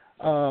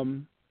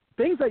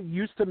 Things that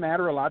used to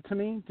matter a lot to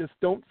me just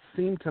don't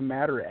seem to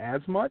matter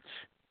as much.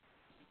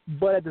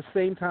 But at the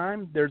same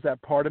time, there's that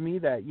part of me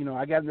that,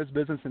 I got in this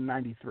business in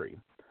 93.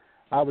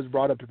 I was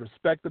brought up to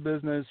respect the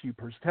business, you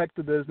protect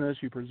the business,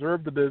 you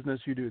preserve the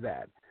business, you do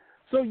that.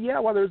 So, yeah,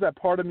 while there's that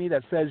part of me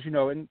that says,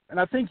 and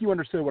I think you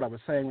understood what I was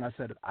saying when I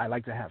said I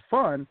like to have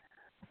fun,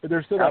 but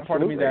there's still that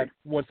part of me that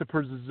wants to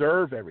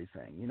preserve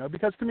everything,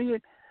 because to me,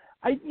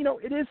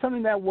 it is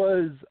something that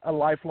was a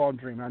lifelong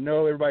dream. I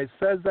know everybody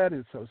says that,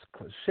 it's so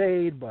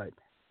cliched, but,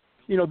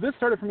 this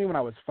started for me when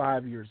I was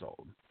 5 years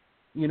old,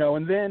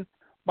 and then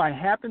by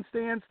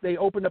happenstance, they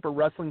opened up a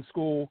wrestling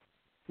school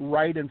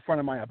right in front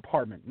of my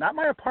apartment. Not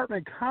my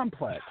apartment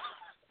complex,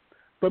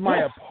 but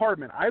my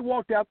apartment. I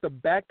walked out the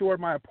back door of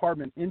my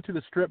apartment into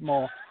the strip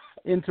mall,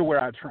 into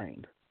where I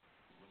trained.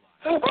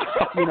 So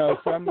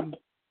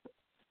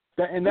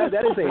that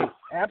is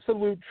a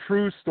absolute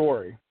true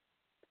story.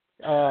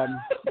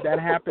 That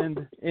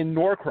happened in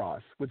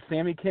Norcross with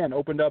Sammy Kent.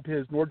 Opened up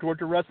his North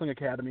Georgia Wrestling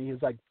Academy, his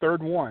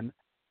third one.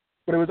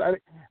 But it was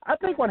I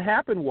think what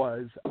happened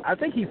was I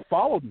think he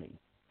followed me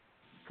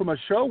from a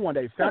show one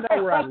day, found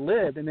out where I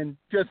lived, and then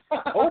just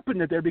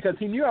opened it there because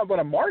he knew what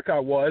a mark I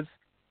was.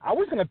 I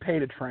wasn't going to pay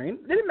to train.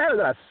 It didn't matter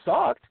that I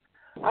sucked.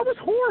 I was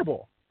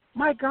horrible.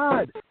 My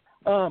God.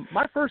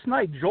 My first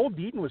night, Joel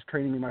Deaton was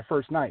training me my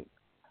first night.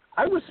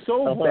 I was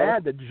so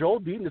bad that Joel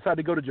Deaton decided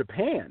to go to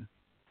Japan.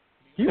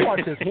 He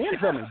washed his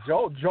hands on me.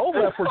 Joel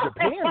left for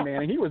Japan,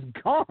 man, and he was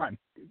gone.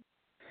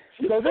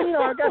 So then,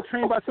 I got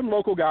trained by some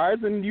local guys,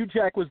 and New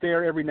Jack was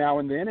there every now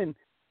and then. And,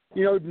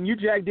 New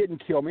Jack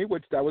didn't kill me,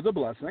 which that was a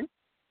blessing.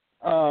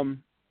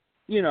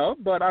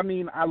 But,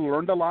 I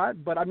learned a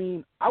lot. But, I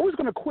was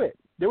going to quit.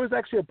 There was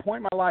actually a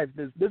point in my life,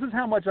 this is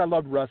how much I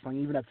loved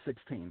wrestling, even at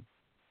 16.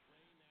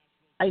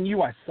 I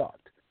knew I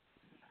sucked.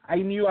 I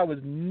knew I was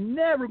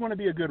never going to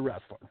be a good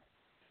wrestler.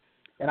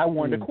 And I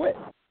wanted to quit.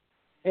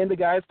 And the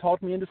guys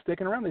talked me into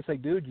sticking around. They say,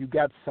 dude, you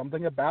got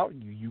something about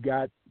you. You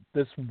got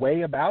this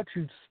way about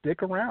you.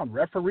 Stick around.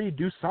 Referee,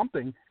 do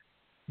something.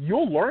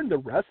 You'll learn the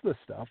rest of the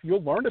stuff.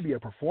 You'll learn to be a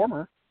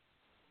performer.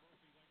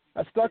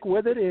 I stuck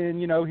with it, and,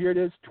 here it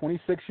is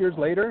 26 years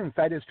later. In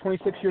fact, it's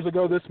 26 years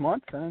ago this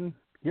month, and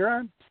here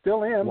I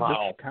still am,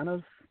 just kind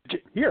of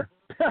here.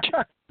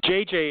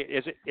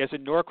 JJ, as a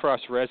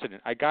Norcross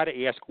resident, I got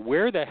to ask,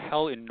 where the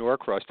hell in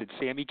Norcross did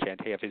Sammy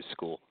Kent have his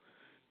school?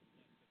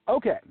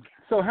 Okay,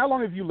 so how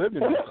long have you lived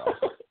in Norcross?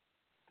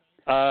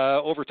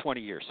 Over 20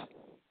 years.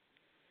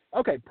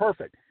 Okay,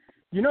 perfect.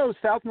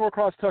 South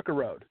Norcross Tucker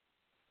Road?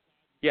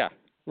 Yeah.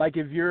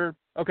 If you're,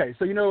 okay,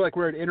 so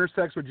where it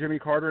intersects with Jimmy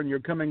Carter and you're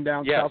coming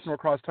down South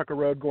Norcross Tucker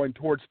Road going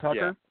towards Tucker?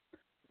 Yeah.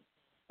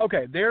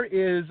 Okay, there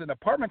is an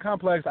apartment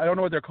complex. I don't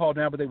know what they're called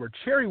now, but they were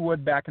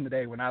Cherrywood back in the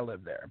day when I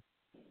lived there.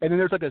 And then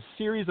there's a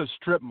series of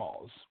strip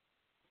malls.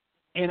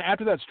 And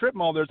after that strip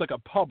mall, there's a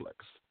Publix.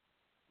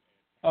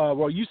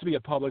 Well, it used to be a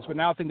Publix, but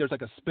now I think there's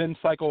a spin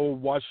cycle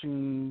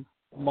washing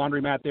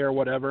laundromat there or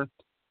whatever.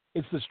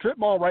 It's the strip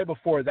mall right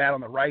before that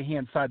on the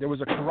right-hand side. There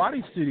was a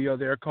karate studio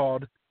there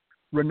called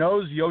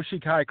Renault's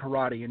Yoshikai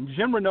Karate. And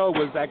Jim Renault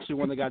was actually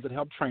one of the guys that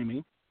helped train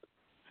me.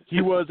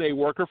 He was a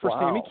worker for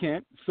Sammy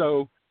Kent,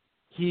 so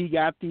he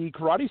got the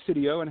karate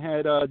studio and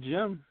had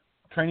Jim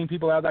training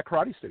people out of that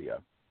karate studio.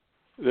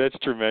 That's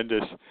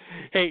tremendous.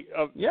 Hey,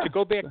 to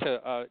go back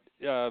to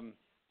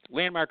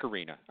Landmark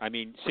Arena,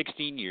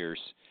 16 years.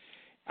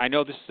 I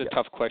know this is a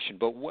tough question,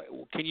 but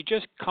can you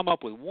just come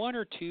up with one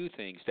or two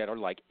things that are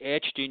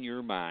etched in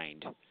your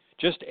mind,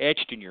 just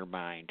etched in your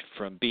mind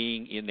from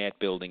being in that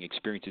building,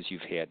 experiences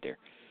you've had there?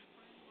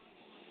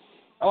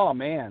 Oh,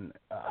 man.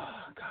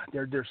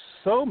 God, there's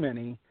so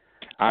many.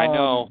 I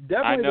know.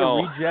 Definitely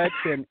the Rejects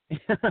and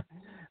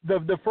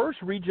the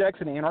first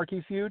Rejects and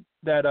Anarchy feud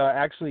that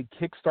actually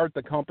kickstart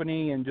the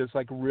company and just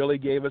really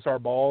gave us our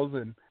balls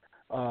and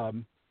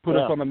put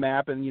us on the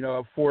map and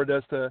afforded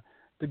us to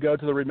go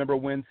to the Remember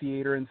When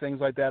Theater and things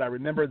like that. I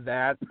remember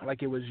that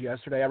like it was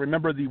yesterday. I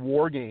remember the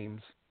War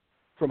Games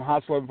from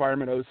Hostile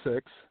Environment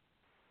 06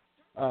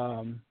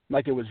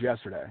 like it was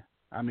yesterday.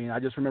 I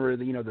just remember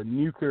the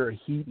nuclear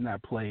heat in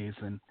that place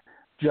and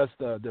just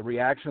the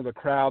reaction of the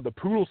crowd, the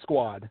Poodle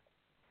Squad.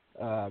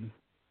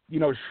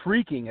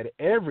 Shrieking at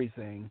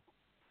everything.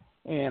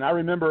 And I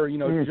remember,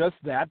 just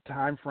that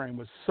time frame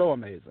was so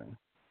amazing.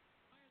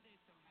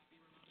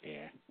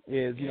 Yeah.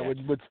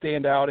 Would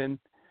stand out. And,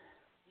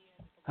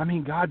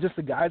 God, just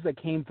the guys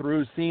that came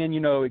through, seeing,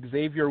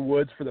 Xavier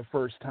Woods for the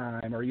first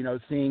time or,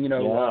 seeing,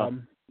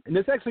 and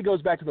this actually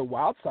goes back to the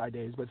Wild Side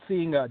days, but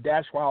seeing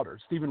Dash Wilder,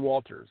 Stephen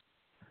Walters.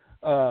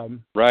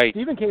 Right.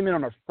 Stephen came in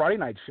on a Friday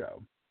night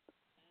show.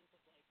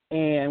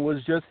 And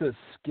was just this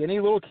skinny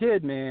little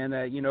kid, man,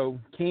 that,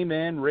 came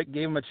in. Rick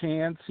gave him a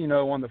chance,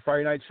 on the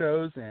Friday night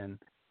shows. And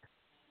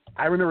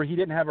I remember he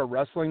didn't have a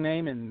wrestling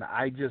name, and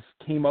I just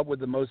came up with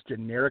the most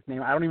generic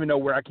name. I don't even know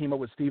where I came up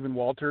with Stephen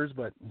Walters,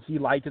 but he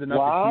liked it enough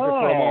to keep it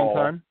for a long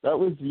time. That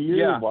was you?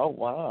 Yeah.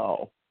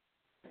 Wow.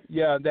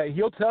 Yeah, that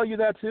he'll tell you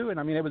that too. And,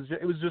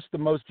 it was just the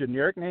most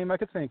generic name I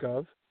could think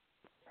of.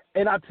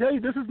 And I'll tell you,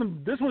 this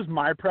was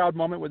my proud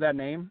moment with that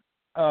name.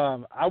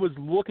 I was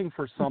looking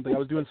for something. I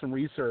was doing some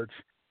research.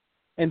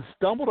 And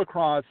stumbled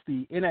across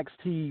the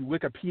NXT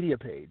Wikipedia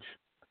page.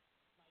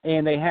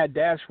 And they had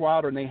Dash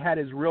Wilder, and they had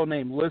his real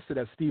name listed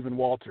as Stephen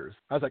Walters.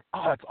 I was like,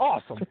 oh, that's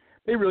awesome.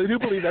 They really do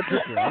believe that's his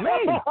real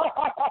name.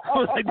 I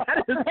was like,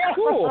 that is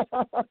cool.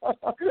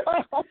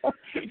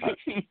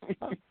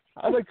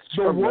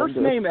 worst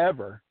name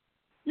ever.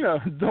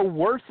 The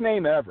worst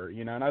name ever,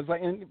 and I was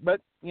like,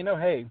 but,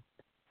 hey,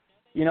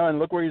 and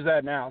look where he's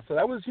at now. So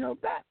that was,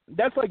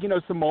 that's like,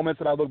 some moments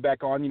that I look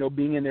back on,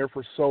 being in there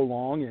for so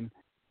long.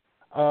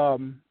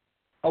 And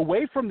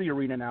away from the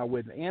arena now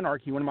with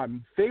Anarchy, one of my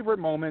favorite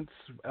moments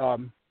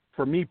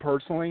for me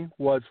personally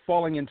was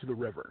falling into the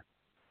river.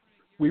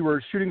 We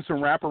were shooting some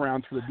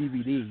wraparounds for the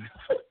DVD.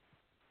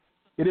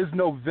 It is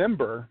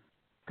November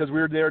because we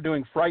were there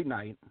doing Fright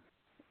Night.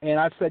 And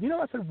I said,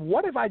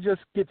 what if I just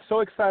get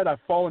so excited I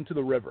fall into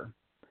the river?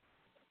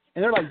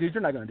 And they're like, dude,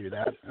 you're not going to do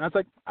that. And I was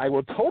like, I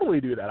will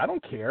totally do that. I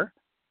don't care.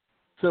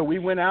 So we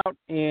went out,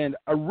 and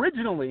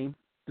originally,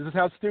 this is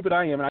how stupid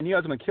I am, and I knew I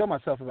was going to kill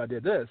myself if I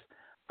did this.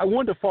 I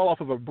wanted to fall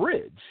off of a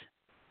bridge.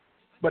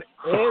 But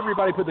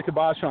everybody put the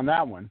kibosh on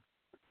that one.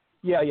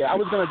 Yeah, I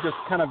was going to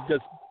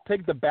just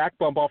take the back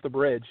bump off the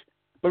bridge.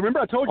 But remember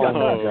I told you I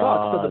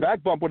sucked, so the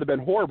back bump would have been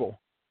horrible.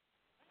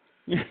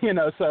 So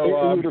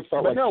it would have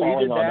felt like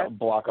falling on that. a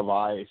block of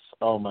ice.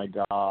 Oh my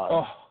God!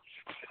 Oh,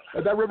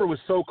 that river was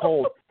so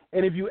cold.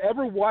 And if you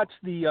ever watch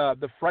the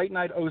Fright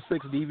Night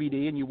 06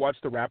 DVD and you watch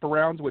the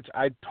wraparounds, which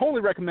I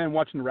totally recommend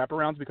watching the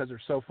wraparounds because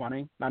they're so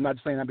funny. I'm not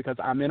saying that because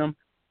I'm in them.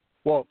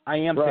 Well, I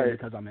am saying it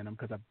because I'm in them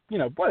because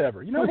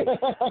whatever. Hey,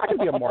 I can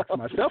be a mark for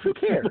myself. Who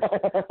cares?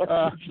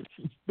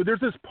 But there's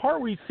this part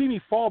where you see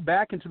me fall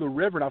back into the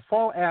river, and I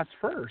fall ass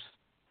first,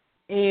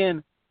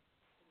 and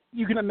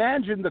you can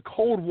imagine the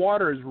cold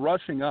water is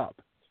rushing up,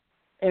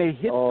 and it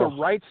hits the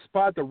right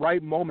spot, the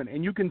right moment,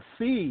 and you can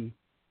see,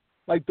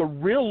 like, the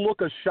real look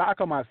of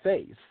shock on my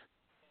face.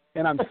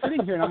 And I'm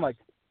sitting here, and I'm like,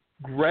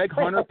 Greg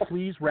Hunter,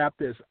 please wrap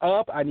this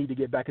up. I need to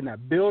get back in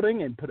that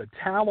building and put a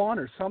towel on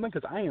or something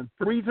because I am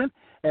freezing,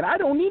 and I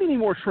don't need any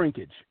more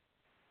shrinkage.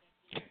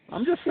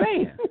 I'm just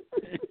saying.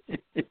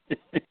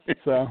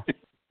 So,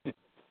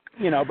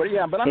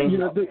 but I mean,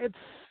 it's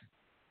 –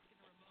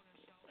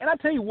 and I'll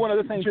tell you one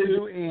other thing,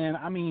 too, and,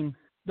 I mean,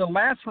 the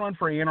last run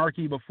for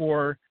Anarchy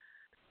before,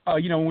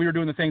 when we were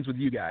doing the things with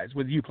you guys,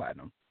 with you,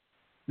 Platinum,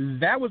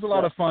 that was a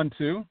lot of fun,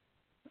 too,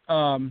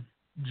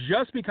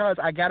 just because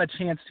I got a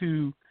chance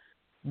to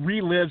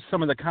relive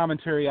some of the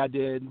commentary I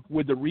did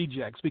with the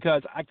rejects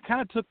because I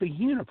kind of took the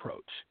Heenan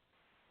approach.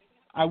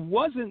 I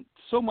wasn't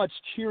so much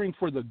cheering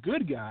for the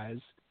good guys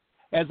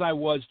as I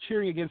was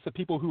cheering against the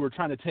people who were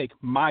trying to take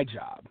my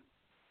job.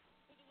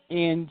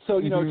 And so,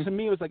 to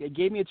me, it was like it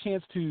gave me a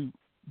chance to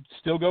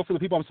still go for the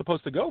people I'm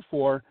supposed to go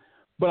for,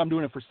 but I'm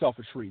doing it for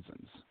selfish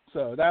reasons.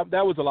 So that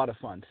was a lot of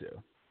fun too.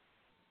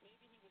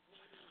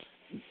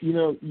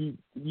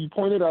 You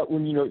pointed out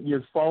when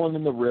you're falling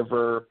in the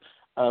river,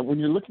 when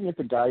you're looking at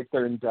the guys that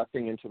are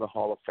inducting into the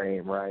Hall of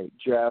Fame, right?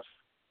 Jeff,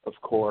 of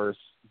course,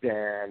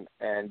 Dan,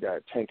 and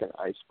Tank and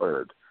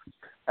Iceberg.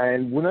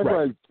 And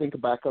whenever I think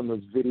back on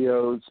those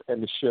videos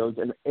and the shows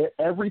and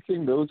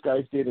everything those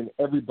guys did and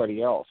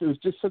everybody else, it was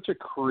just such a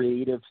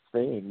creative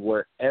thing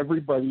where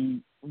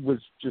everybody was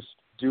just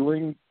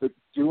doing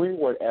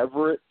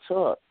whatever it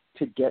took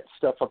to get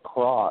stuff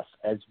across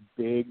as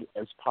big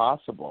as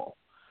possible.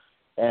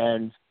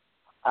 And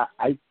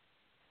I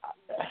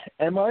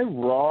am I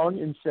wrong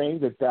in saying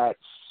that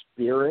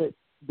spirit,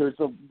 there's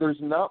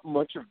not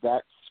much of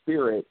that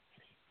spirit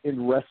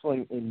in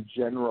wrestling in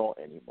general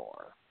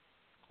anymore.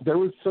 There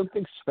was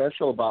something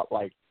special about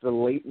like the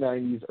late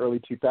 90s, early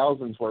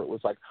 2000s where it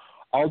was like,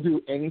 I'll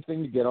do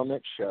anything to get on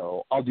that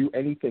show. I'll do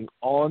anything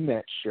on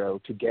that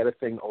show to get a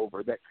thing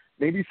over. That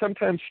maybe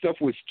sometimes stuff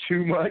was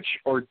too much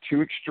or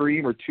too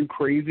extreme or too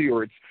crazy,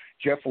 or it's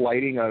Jeff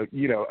lighting a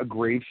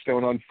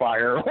gravestone on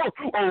fire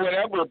or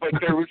whatever. But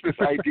there was this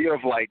idea of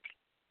like,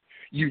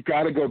 you've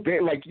got to go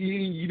big. Like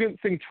you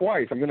didn't think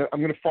twice. I'm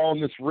gonna fall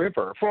in this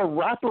river for a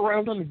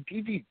wraparound on a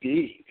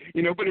DVD.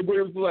 But it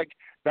was like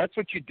that's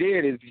what you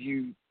did is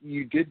you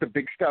did the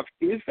big stuff.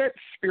 Is that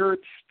spirit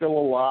still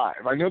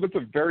alive? I know that's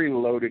a very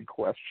loaded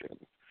question.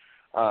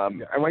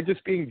 Am I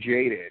just being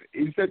jaded?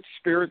 Is that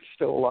spirit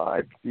still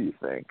alive? Do you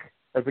think,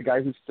 as a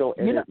guy who's still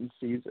in it and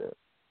sees it?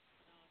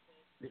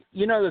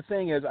 The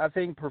thing is, I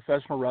think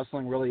professional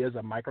wrestling really is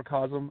a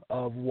microcosm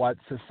of what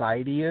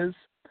society is,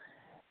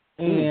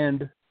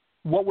 and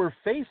what we're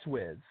faced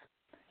with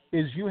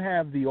is you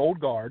have the old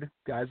guard,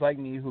 guys like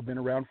me who've been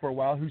around for a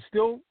while, who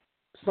still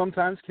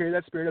sometimes carry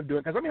that spirit of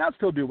doing, because I'll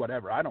still do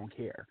whatever. I don't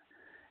care.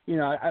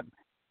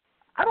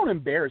 I don't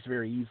embarrass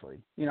very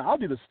easily. I'll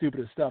do the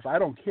stupidest stuff. I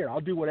don't care. I'll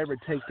do whatever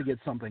it takes to get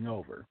something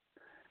over.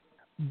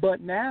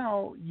 But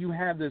now you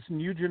have this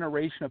new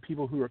generation of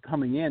people who are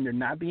coming in. They're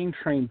not being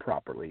trained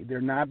properly. They're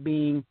not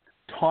being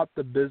taught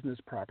the business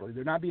properly.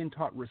 They're not being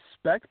taught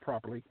respect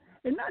properly,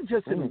 and not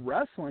just in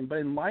wrestling, but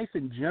in life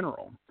in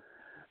general.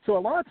 So a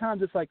lot of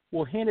times it's like,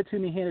 well, hand it to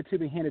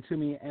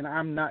me, and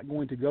I'm not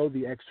going to go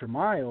the extra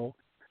mile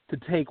to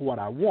take what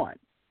I want.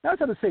 Now, that's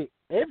not to say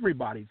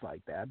everybody's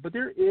like that, but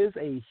there is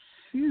a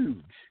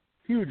huge,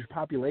 huge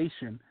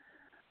population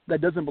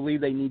that doesn't believe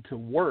they need to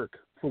work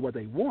for what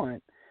they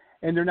want,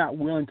 and they're not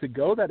willing to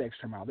go that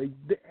extra mile.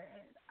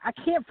 I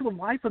can't for the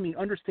life of me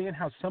understand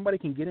how somebody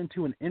can get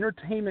into an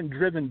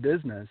entertainment-driven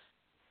business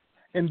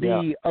and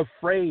be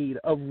afraid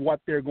of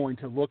what they're going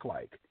to look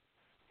like.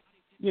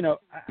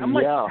 I'm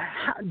like,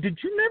 did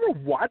you never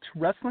watch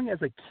wrestling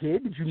as a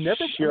kid? Did you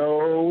never?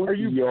 Show Are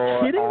you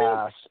your kidding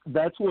ass. Me?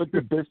 That's what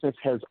the business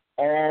has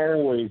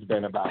always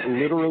been about,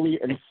 literally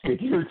and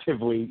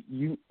figuratively.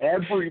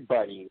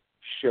 Everybody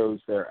shows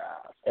their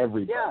ass.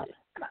 Everybody.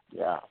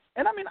 Yeah.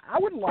 And I mean, I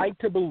would like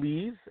to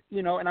believe,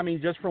 and I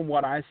mean, just from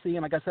what I see,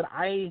 and like I said,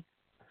 I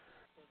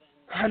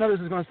know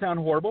this is going to sound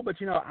horrible, but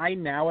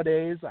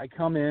nowadays I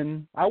come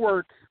in, I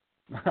work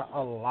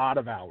a lot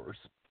of hours.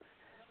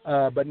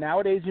 But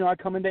nowadays, I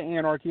come into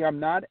Anarchy. I'm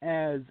not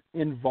as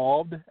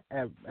involved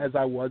as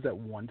I was at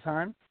one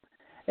time.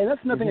 And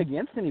that's nothing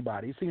against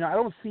anybody. So, I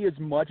don't see as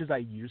much as I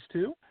used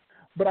to.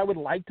 But I would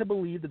like to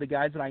believe that the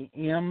guys that I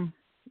am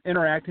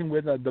interacting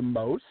with the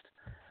most,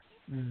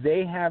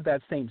 they have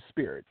that same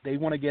spirit. They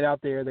want to get out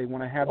there. They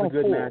want to have the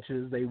good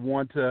matches. They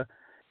want to,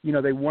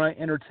 they want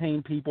to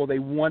entertain people. They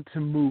want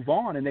to move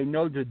on. And they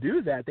know to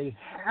do that, they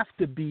have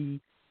to be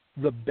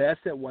the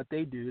best at what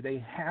they do.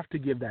 They have to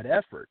give that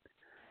effort.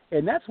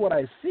 And that's what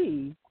I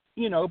see,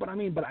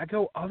 but I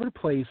go other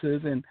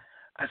places and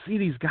I see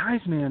these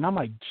guys, man, and I'm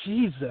like,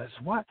 Jesus,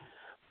 what?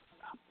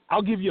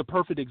 I'll give you a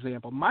perfect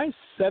example. My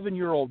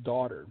 7-year-old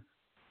daughter,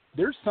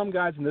 there's some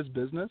guys in this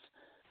business,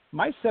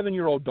 my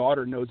 7-year-old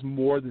daughter knows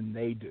more than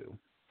they do.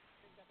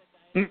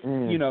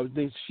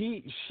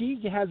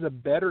 She has a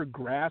better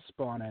grasp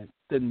on it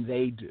than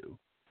they do.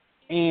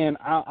 And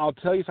I'll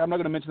tell you, so I'm not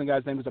going to mention the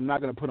guy's name because I'm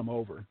not going to put him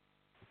over,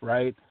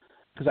 right?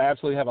 Because I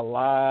absolutely have a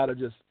lot of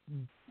just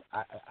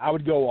I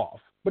would go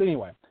off. But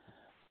anyway,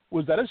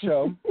 was at a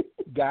show.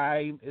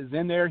 Guy is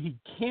in there. He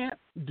can't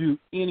do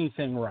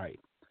anything right.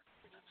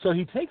 So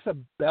he takes a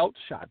belt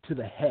shot to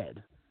the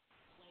head.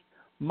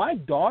 My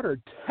daughter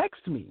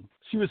texts me.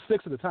 She was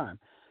 6 at the time.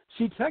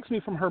 She texts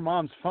me from her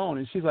mom's phone,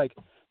 and she's like,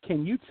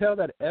 can you tell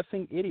that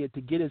effing idiot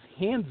to get his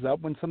hands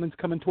up when something's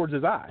coming towards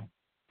his eye?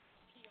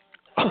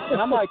 And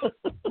I'm like,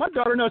 my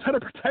daughter knows how to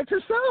protect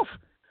herself.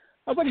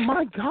 I was like,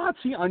 my God,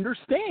 she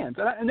understands.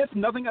 And that's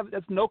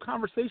no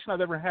conversation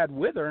I've ever had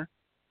with her.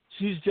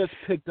 She's just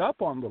picked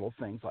up on little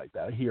things like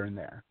that here and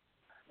there.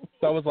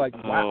 So I was like,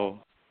 wow.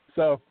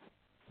 So,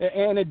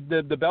 and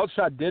the belt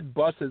shot did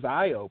bust his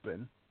eye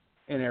open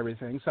and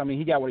everything. So, I mean,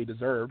 he got what he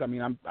deserved. I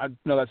mean, I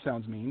know that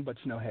sounds mean, but,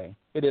 hey,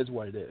 it is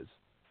what it is.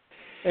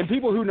 And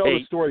people who know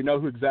the story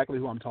know exactly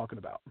who I'm talking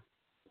about.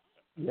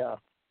 Yeah.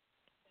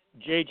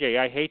 JJ,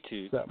 I hate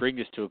to bring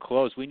this to a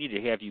close. We need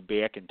to have you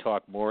back and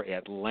talk more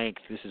at length.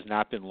 This has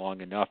not been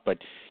long enough, but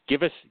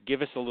give us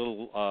a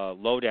little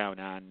lowdown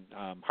on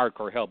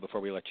Hardcore Hell before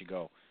we let you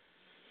go.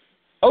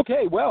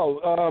 Okay, well,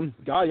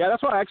 God, yeah,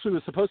 that's what I actually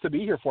was supposed to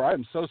be here for. I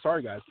am so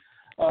sorry, guys.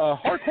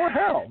 Hardcore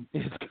Hell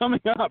is coming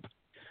up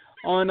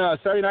on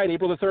Saturday night,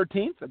 April the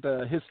 13th at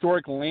the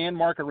historic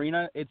Landmark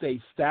Arena. It's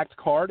a stacked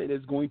card. It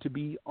is going to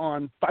be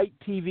on Fight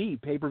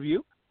TV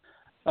pay-per-view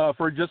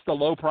for just the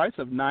low price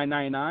of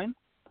 $9.99.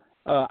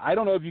 I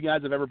don't know if you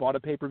guys have ever bought a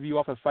pay-per-view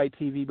off of Fight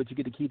TV, but you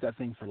get to keep that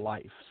thing for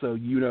life. So,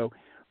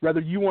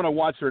 whether you want to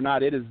watch it or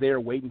not, it is there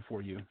waiting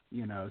for you,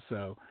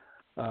 So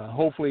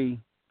hopefully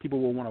people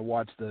will want to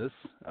watch this.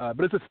 But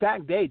it's a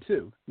stacked day,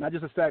 too. Not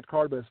just a stacked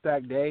card, but a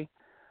stacked day.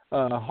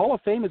 Hall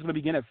of Fame is going to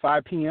begin at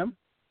 5 p.m.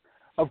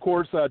 Of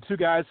course, two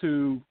guys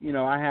who,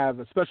 I have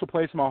a special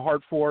place in my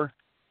heart for,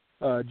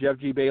 Jeff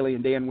G. Bailey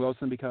and Dan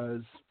Wilson,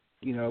 because,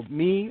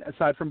 me,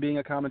 aside from being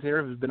a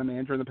commentator, has been a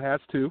manager in the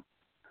past, too.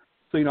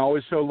 So, I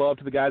always show love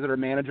to the guys that are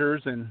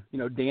managers, and,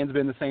 Dan's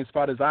been in the same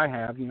spot as I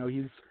have.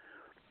 He's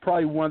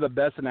probably one of the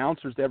best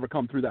announcers to ever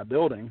come through that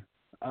building.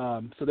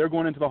 So they're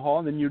going into the hall,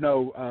 and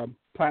then,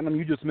 Platinum,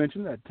 you just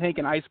mentioned that Tank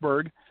and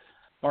Iceberg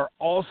are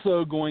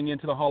also going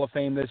into the Hall of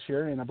Fame this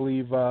year, and I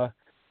believe,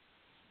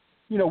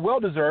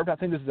 well-deserved. I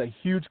think this is a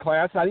huge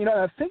class. I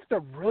think the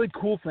really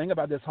cool thing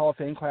about this Hall of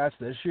Fame class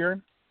this year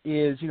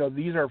is,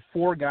 these are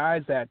 4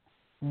 guys that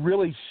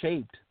really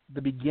shaped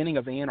the beginning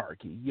of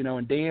Anarchy,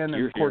 and Dan,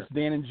 and of course,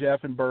 Dan and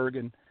Jeff and Berg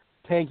and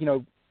Tank,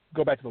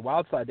 go back to the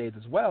Wild Side days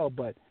as well,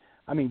 but,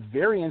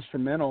 very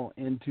instrumental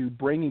into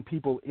bringing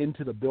people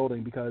into the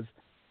building, because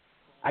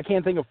I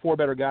can't think of 4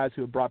 better guys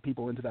who have brought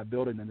people into that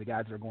building than the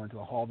guys that are going to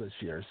the hall this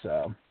year,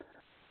 so,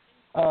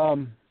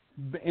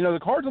 the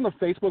card's on the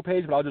Facebook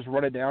page, but I'll just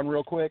run it down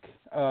real quick.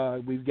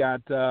 We've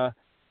got The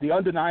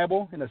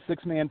Undeniable in a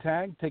 6-man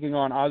tag, taking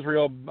on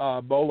Azrael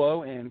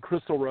Bolo and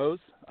Crystal Rose.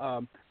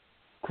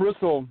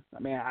 Crystal,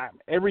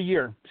 every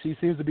year she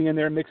seems to be in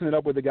there mixing it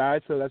up with the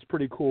guys, so that's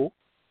pretty cool.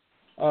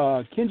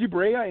 Kenji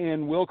Brea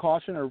and Will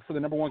Caution are for the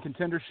number 1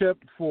 contendership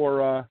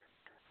for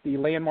the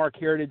Landmark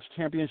Heritage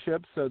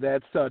Championship. So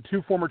that's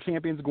 2 former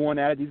champions going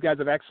at it. These guys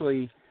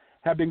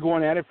have been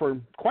going at it for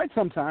quite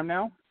some time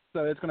now.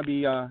 So it's going to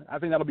be, I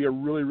think that'll be a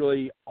really,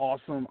 really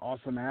awesome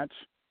match.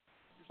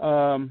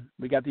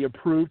 We got the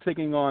Approved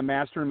taking on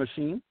Master and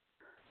Machine.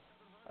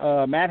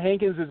 Matt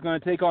Hankins is going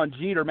to take on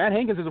Jeter. Matt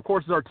Hankins, of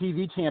course, is our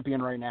TV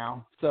champion right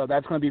now, so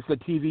that's going to be for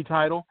the TV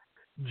title.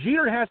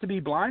 Jeter has to be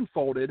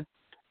blindfolded,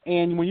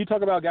 and when you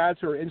talk about guys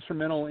who are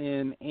instrumental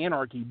in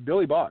Anarchy,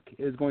 Billy Buck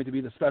is going to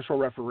be the special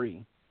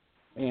referee,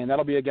 and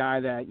that'll be a guy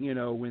that,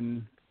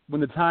 when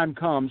the time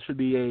comes, should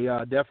be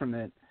a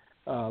definite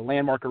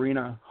Landmark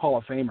Arena Hall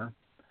of Famer.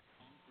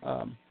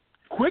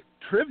 Quick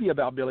trivia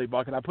about Billy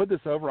Buck, and I put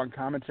this over on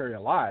commentary a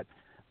lot,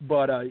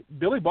 but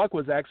Billy Buck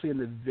was actually in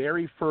the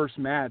very first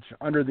match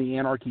under the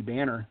Anarchy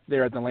banner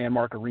there at the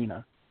Landmark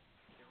Arena.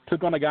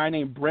 Took on a guy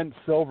named Brent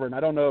Silver, and I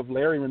don't know if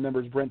Larry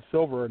remembers Brent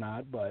Silver or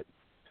not, but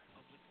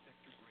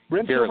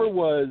Brent Silver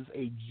was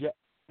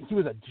he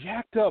was a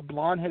jacked up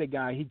blonde-headed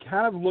guy. He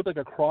kind of looked like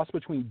a cross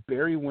between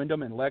Barry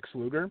Windham and Lex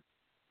Luger,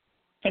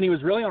 and he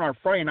was really on our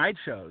Friday night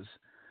shows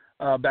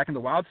back in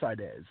the Wildside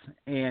days,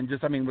 and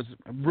was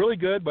really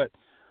good, but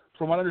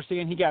from what I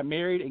understand, he got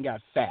married and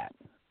got fat.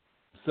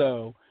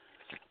 So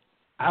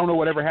I don't know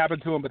whatever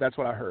happened to him, but that's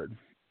what I heard.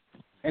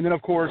 And then,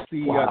 of course,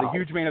 the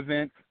huge main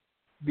event,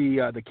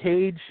 the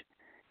cage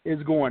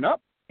is going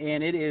up,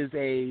 and it is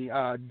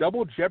a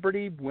double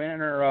Jeopardy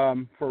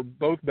winner for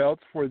both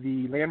belts for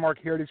the Landmark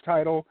Heritage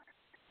title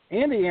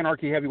and the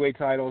Anarchy Heavyweight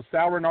title.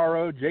 Sal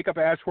Renaro, Jacob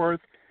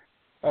Ashworth,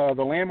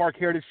 the Landmark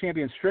Heritage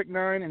champion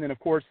Strychnine, and then, of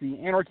course, the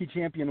Anarchy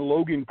champion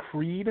Logan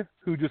Creed,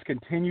 who just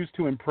continues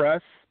to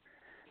impress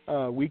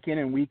week in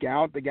and week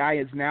out. The guy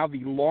is now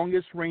the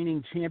longest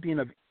reigning champion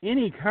of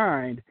any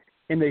kind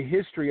in the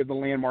history of the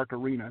Landmark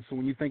Arena. So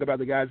when you think about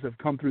the guys that have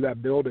come through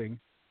that building,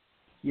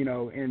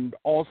 and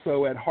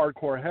also at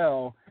Hardcore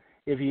Hell,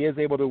 if he is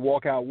able to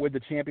walk out with the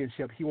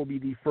championship, he will be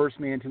the first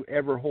man to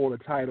ever hold a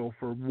title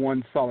for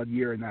one solid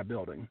year in that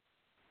building.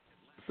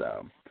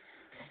 So,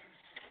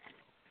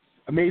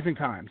 amazing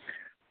times.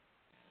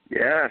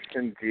 Yes,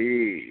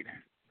 indeed.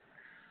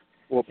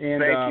 Well,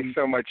 thank you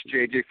so much,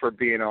 JJ, for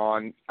being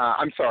on.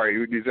 I'm sorry,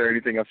 is there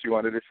anything else you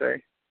wanted to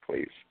say?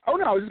 Please. Oh,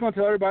 no, I was just going to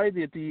tell everybody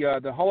that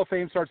the Hall of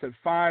Fame starts at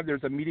 5.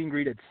 There's a meet and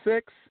greet at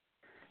 6.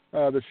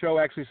 The show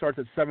actually starts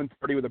at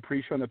 7:30 with a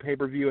pre-show and the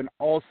pay-per-view. And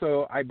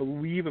also, I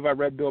believe if I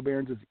read Bill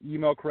Behrens'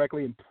 email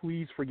correctly, and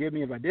please forgive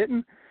me if I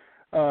didn't,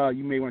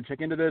 you may want to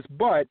check into this,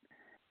 but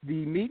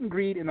the meet and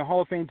greet and the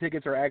Hall of Fame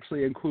tickets are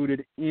actually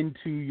included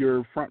into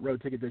your front row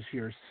ticket this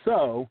year.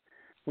 So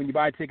when you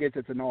buy tickets,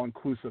 it's an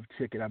all-inclusive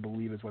ticket, I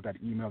believe is what that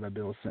email that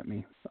Bill sent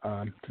me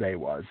today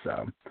was.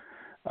 So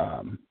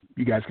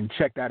you guys can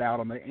check that out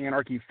on the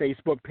Anarchy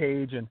Facebook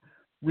page and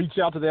reach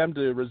out to them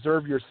to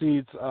reserve your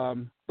seats.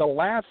 The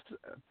last,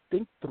 I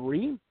think,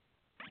 3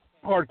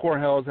 Hardcore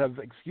Hells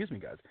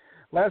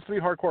last 3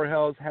 Hardcore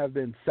Hells have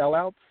been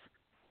sellouts.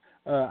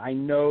 I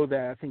know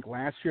that I think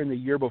last year and the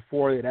year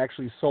before it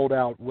actually sold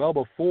out well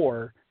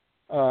before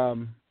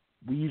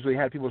we usually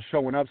had people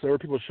showing up. So there were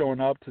people showing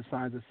up to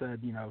signs that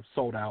said,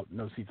 sold out,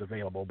 no seats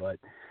available. But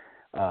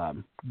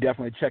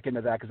definitely check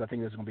into that because I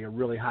think this is going to be a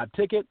really hot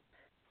ticket.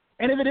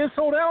 And if it is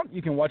sold out,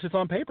 you can watch it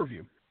on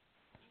pay-per-view.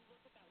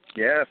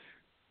 Yes.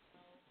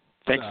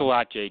 Thanks a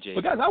lot, JJ.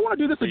 But guys, I want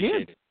to do this Appreciate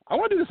again. it. I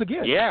want to do this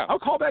again. Yeah. I'll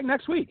call back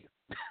next week.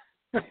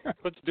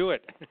 Let's do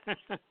it.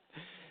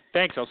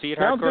 Thanks. I'll see you at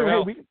Sounds Hardcore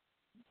Hell. Hey,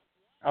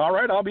 all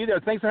right, I'll be there.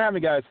 Thanks for having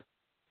me, guys.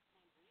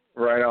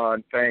 Right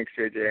on. Thanks,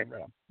 JJ.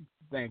 Right on.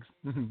 Thanks.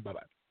 Bye-bye.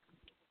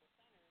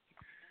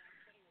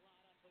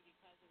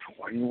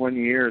 21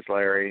 years,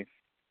 Larry.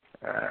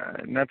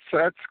 And that's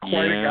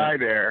quite a guy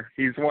there.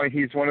 He's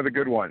one of the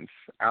good ones.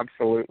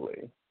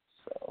 Absolutely.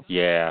 So.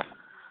 Yeah.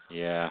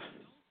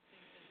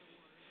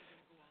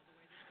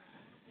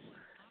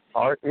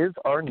 Is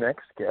our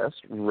next guest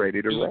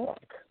ready to rock?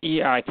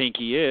 Yeah, I think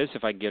he is.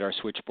 If I can get our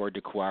switchboard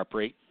to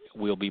cooperate,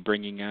 we'll be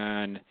bringing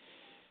on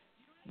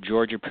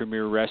Georgia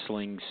Premier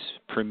Wrestling's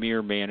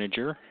premier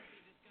manager,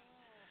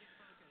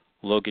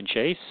 Logan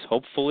Chase.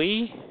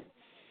 Hopefully,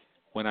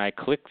 when I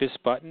click this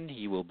button,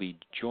 he will be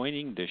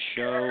joining the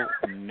show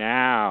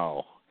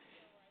now.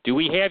 Do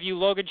we have you,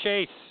 Logan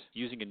Chase?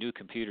 Using a new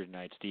computer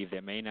tonight, Steve.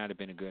 That may not have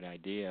been a good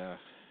idea.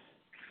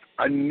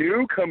 A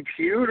new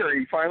computer.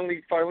 He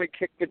finally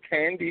kicked the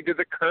Tandy to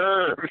the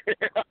curb.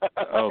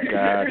 Oh,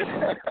 God.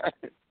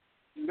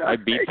 Nice. I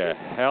beat the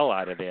hell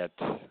out of that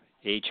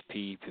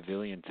HP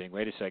Pavilion thing.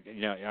 Wait a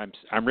second.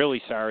 I'm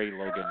really sorry,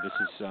 Logan. This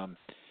is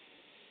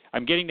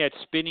I'm getting that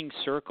spinning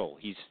circle.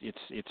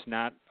 It's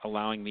not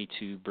allowing me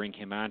to bring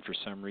him on for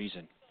some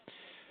reason.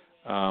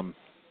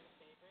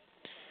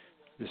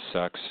 This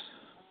sucks.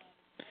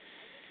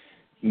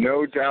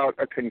 No doubt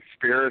a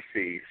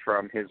conspiracy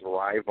from his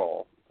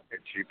rival at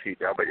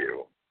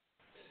GPW.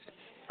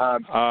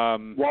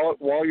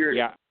 While you're,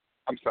 yeah,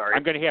 I'm sorry.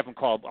 I'm going to have him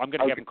call.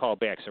 Have him call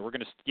back. So we're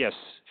going to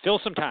fill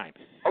some time.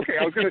 Okay,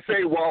 I was going to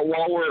say while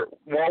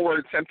we're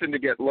attempting to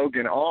get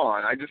Logan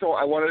on,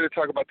 I wanted to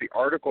talk about the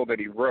article that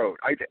he wrote.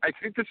 I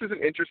think this is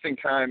an interesting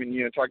time,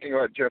 and talking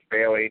about Jeff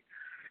Bailey,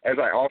 as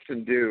I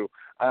often do.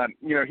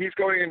 He's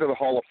going into the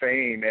Hall of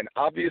Fame, and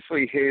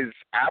obviously his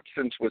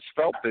absence was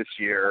felt this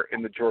year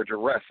in the Georgia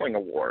Wrestling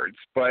Awards,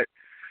 but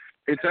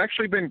it's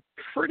actually been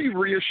pretty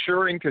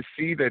reassuring to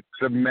see that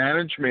the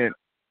management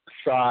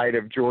side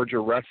of Georgia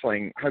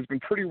wrestling has been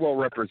pretty well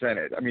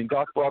represented. I mean,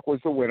 Doc Brock was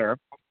the winner,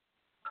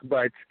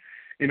 but,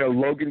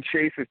 Logan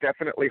Chase is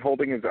definitely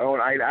holding his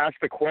own. I'd ask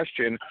the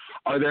question,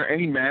 are there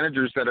any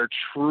managers that are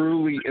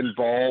truly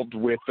involved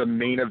with the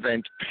main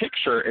event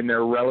picture in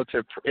their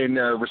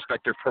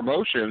respective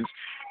promotions?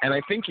 And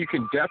I think you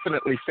can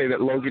definitely say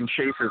that Logan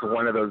Chase is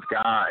one of those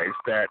guys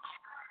that's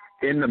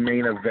in the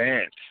main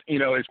event,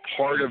 is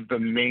part of the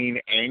main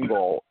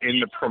angle in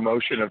the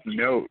promotion of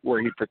note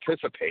where he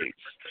participates.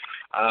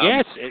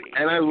 Yes,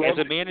 and I love,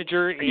 as a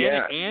manager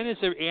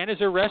and as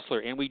a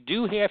wrestler, and we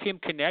do have him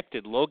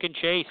connected. Logan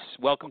Chase,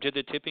 welcome to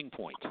the Tipping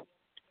Point.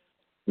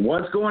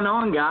 What's going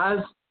on,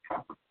 guys?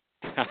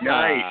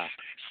 Nice.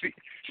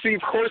 See,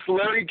 of course,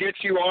 Larry gets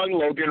you on,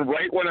 Logan,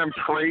 right when I'm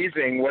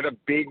praising what a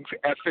big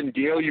effing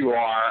deal you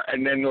are,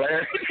 and then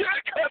Larry,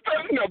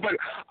 no, but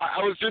I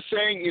was just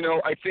saying,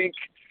 I think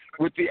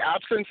with the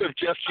absence of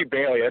Jeff G.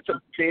 Bailey, that's a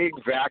big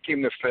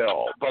vacuum to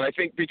fill. But I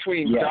think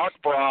between Doc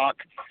Brock,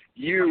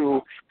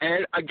 you,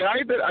 and a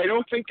guy that I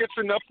don't think gets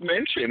enough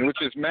mention,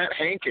 which is Matt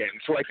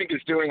Hankins, who I think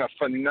is doing a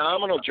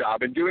phenomenal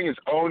job and doing his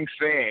own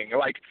thing.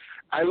 Like,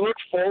 I look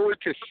forward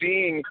to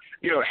seeing,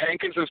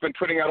 Hankins has been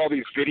putting out all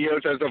these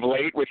videos as of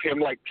late with him,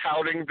 like,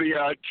 touting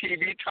the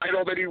TV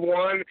title that he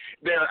won.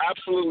 They're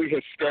absolutely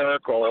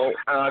hysterical.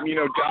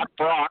 Doc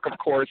Brock, of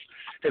course,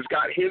 has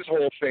got his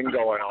whole thing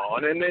going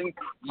on. And then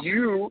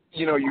you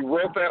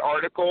wrote that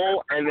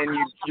article, and then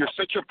you're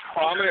such a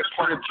prominent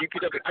part of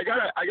GPW. I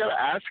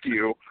gotta ask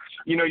you,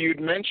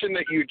 you'd mentioned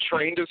that you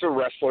trained as a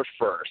wrestler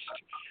first.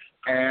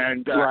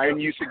 And and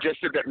you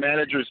suggested that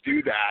managers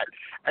do that.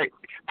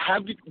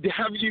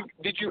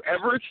 Did you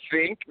ever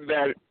think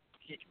that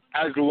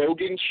as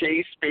Logan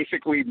Chase,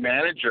 basically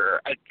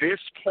manager, at this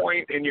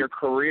point in your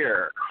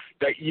career,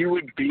 that you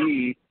would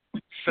be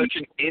such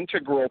an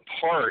integral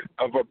part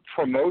of a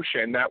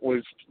promotion that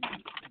was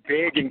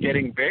big and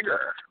getting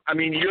bigger? I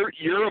mean,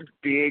 you're a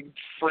big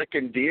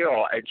frickin'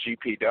 deal at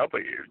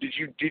GPW. Did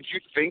you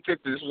think that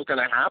this was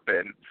going to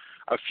happen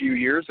a few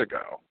years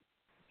ago?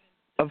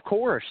 Of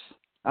course.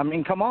 I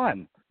mean, come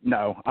on.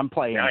 No, I'm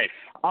playing. Nice.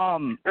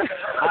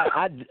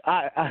 I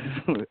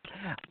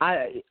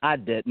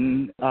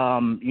didn't.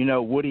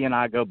 Woody and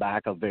I go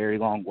back a very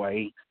long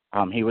way.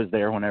 He was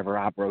there whenever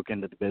I broke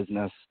into the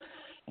business,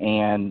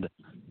 and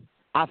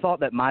I thought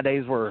that my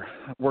days were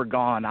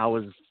gone.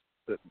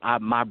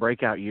 My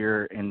breakout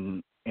year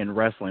in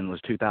wrestling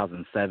was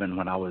 2007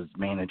 when I was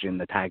managing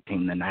the tag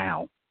team The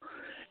Now,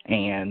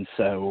 and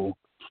so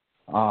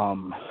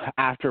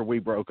after we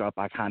broke up,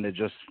 I kind of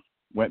just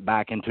went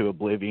back into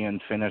oblivion,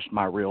 finished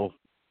my real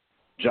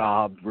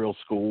job, real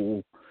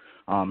school,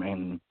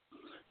 and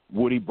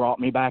Woody brought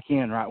me back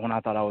in right when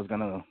I thought I was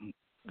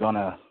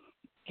gonna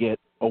get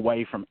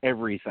away from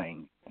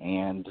everything.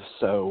 And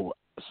so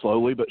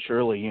slowly but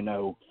surely,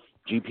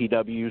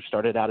 GPW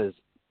started out as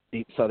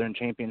Deep Southern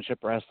Championship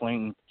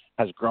Wrestling,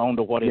 has grown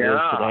to what it is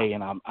today,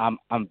 and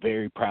I'm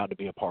very proud to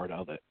be a part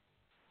of it.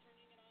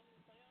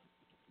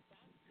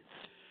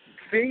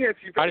 Seeing as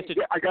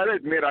I got to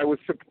admit, I was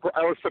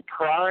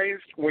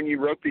surprised when you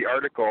wrote the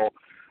article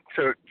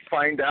to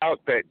find out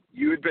that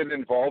you had been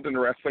involved in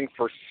wrestling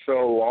for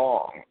so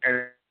long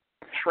and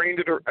trained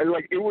it.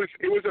 Like it was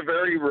a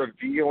very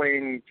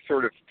revealing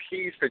sort of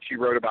piece that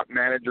you wrote about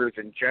managers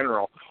in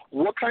general.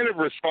 What kind of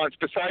response,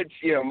 besides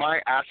my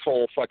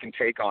asshole fucking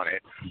take on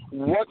it,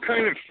 what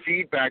kind of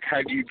feedback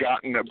had you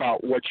gotten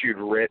about what you'd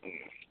written?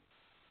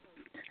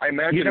 I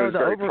imagine it was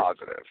very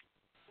positive.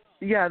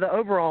 Yeah, the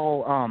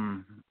overall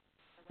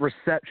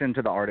reception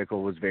to the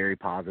article was very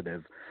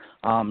positive.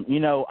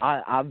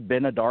 I've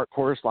been a dark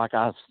horse, like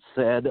I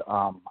said.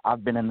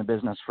 I've been in the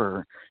business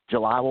for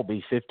July will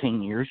be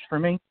 15 years for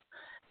me,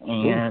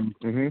 and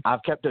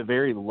I've kept a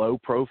very low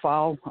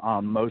profile,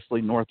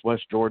 mostly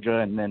Northwest Georgia,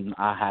 and then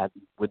I had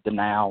with The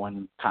Now,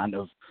 and kind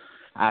of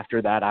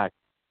after that I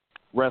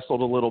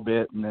wrestled a little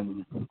bit, and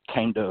then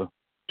came to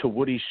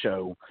Woody's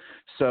show.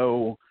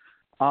 So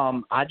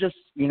I just,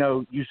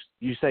 you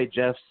say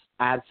Jeff's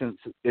absence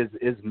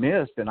is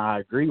missed, and I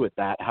agree with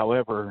that.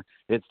 However,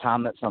 it's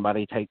time that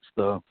somebody takes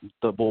the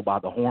bull by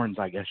the horns,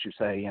 I guess you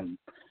say, and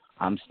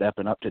I'm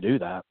stepping up to do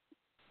that.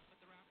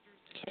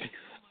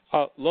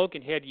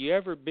 Logan, had you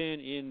ever been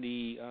in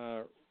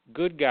the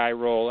good guy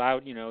role,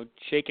 out,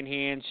 shaking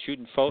hands,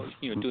 shooting photos,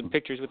 doing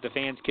pictures with the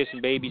fans,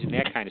 kissing babies, and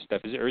that kind of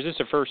stuff? Is this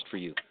a first for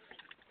you?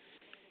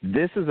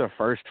 This is a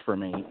first for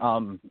me.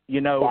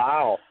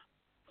 Wow.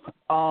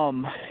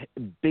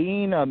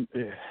 Being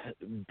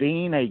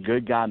a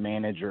good guy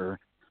manager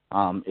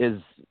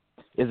is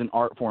an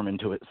art form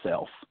into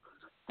itself.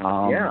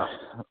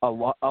 A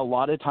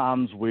lot of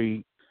times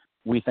we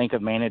think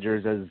of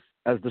managers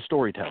as the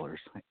storytellers,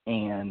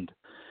 and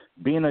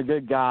being a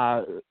good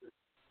guy,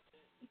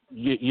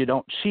 you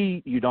don't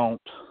cheat, you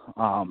don't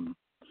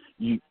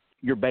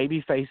your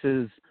baby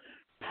faces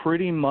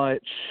pretty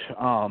much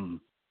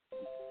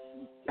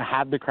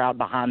have the crowd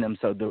behind them,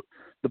 so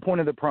the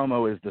point of the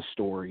promo is the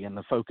story and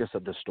the focus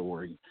of the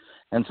story.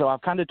 And so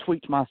I've kind of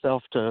tweaked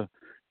myself to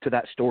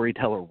that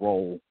storyteller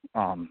role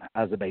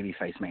as a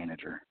babyface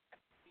manager.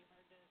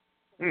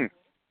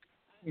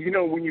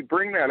 When you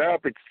bring that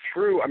up, it's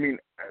true. I mean,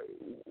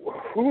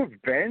 who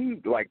have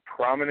been like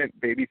prominent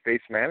babyface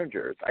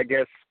managers? I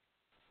guess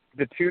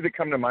the two that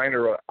come to mind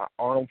are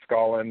Arnold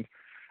Scotland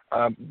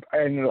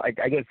and I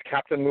guess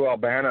Captain Lou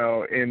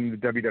Albano in the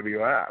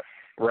WWF.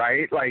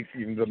 right? Like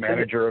even the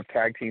manager of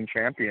tag team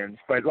champions.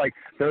 But like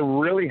there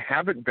really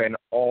haven't been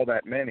all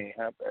that many,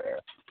 have there?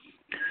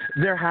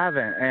 There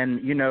haven't, and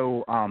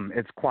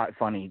it's quite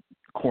funny.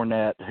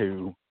 Cornette,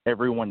 who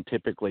everyone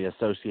typically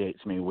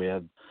associates me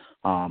with,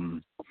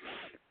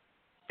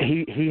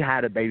 he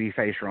had a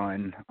babyface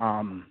run.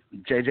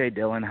 JJ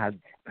Dillon had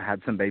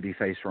some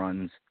babyface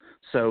runs,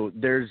 so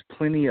there's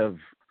plenty of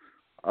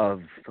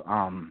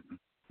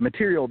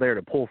material there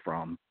to pull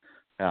from.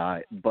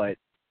 But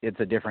it's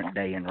a different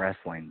day in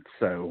wrestling,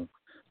 so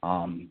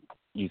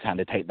you kind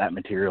of take that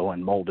material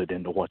and mold it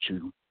into what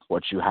you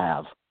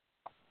have.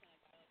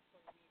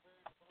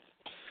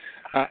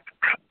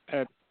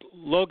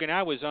 Logan,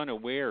 I was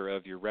unaware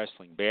of your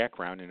wrestling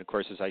background, and of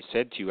course, as I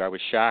said to you, I was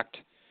shocked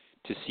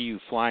to see you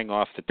flying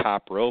off the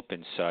top rope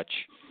and such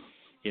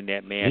in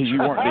that match. You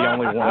weren't the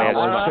only one. I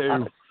was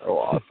too.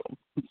 So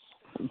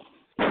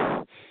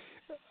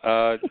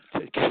awesome.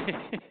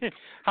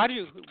 How do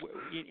you?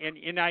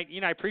 And I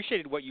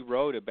appreciated what you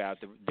wrote about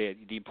the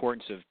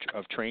importance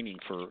of training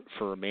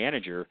for a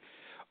manager.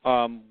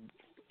 Can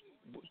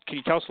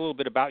you tell us a little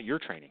bit about your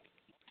training?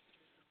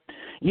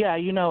 Yeah,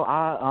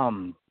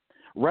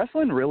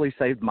 wrestling really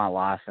saved my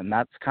life, and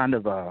that's kind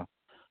of a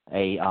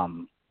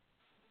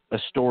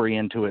story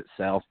into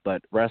itself.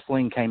 But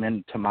wrestling came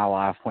into my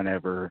life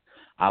whenever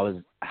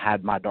I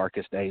had my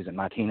darkest days in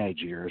my teenage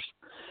years,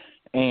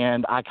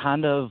 and I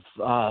kind of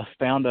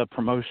found a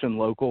promotion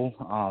local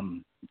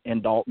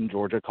in Dalton,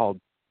 Georgia, called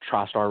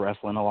TriStar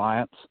Wrestling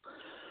Alliance,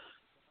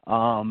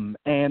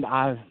 and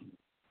I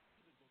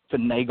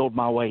finagled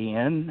my way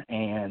in,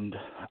 and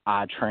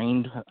I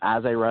trained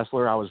as a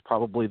wrestler. I was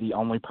probably the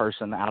only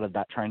person out of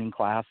that training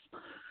class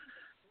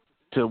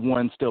to,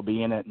 one, still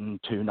be in it, and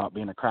two, not be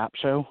in a crap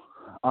show.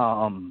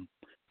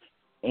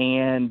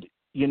 And,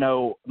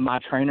 my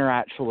trainer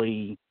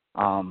actually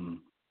kind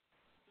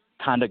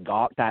of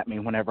gawked at me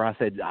whenever I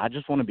said, I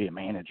just want to be a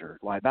manager.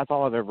 Like, that's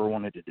all I've ever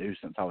wanted to do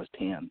since I was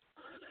 10.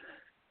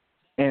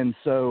 And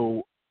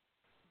so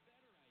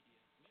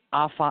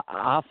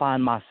I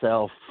find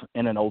myself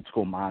in an old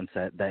school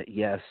mindset that,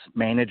 yes,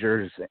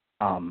 managers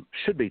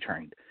should be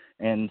trained.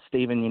 And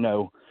Stephen,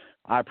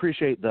 I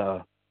appreciate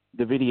the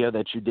video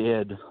that you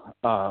did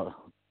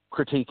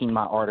critiquing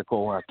my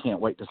article. I can't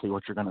wait to see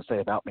what you're going to say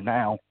about me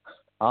now.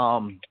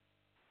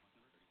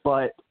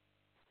 But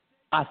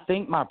I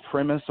think my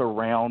premise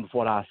around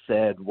what I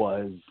said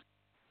was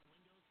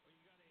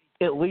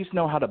at least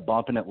know how to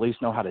bump and at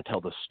least know how to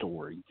tell the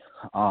story.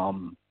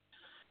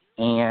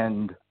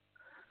 And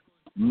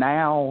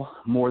now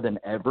more than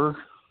ever,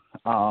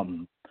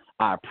 I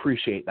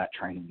appreciate that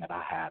training that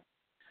I had.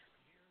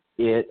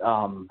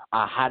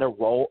 I had a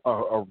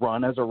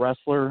run as a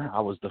wrestler. I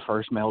was the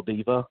first male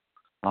diva,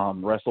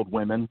 wrestled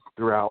women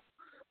throughout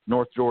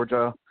North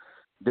Georgia,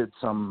 did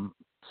some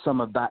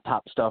of that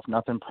type of stuff,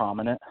 nothing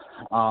prominent.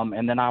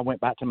 And then I went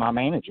back to my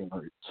managing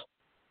roots.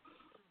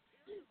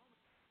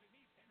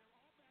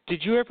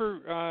 Did you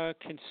ever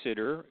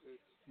consider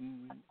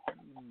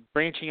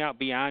branching out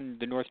beyond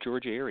the North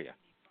Georgia area?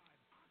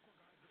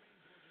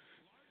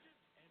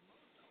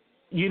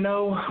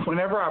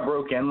 Whenever I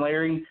broke in,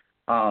 Larry,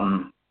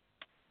 the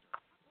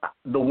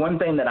one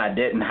thing that I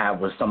didn't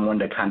have was someone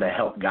to kind of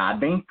help guide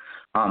me.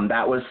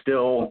 That was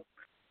still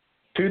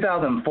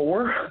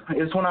 2004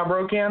 is when I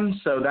broke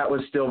in, so that was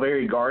still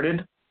very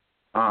guarded.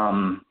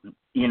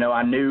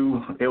 I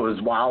knew it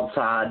was Wild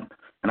Side,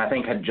 and I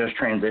think had just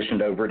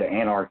transitioned over to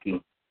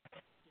Anarchy.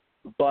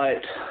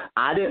 But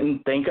I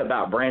didn't think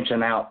about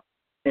branching out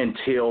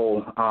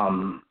until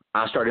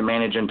I started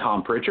managing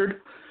Tom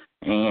Pritchard,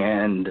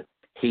 and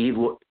he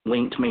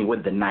linked me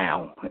with the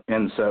Now.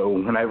 And so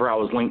whenever I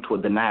was linked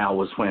with the Now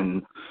was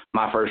when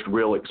my first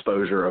real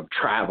exposure of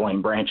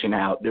traveling, branching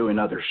out, doing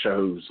other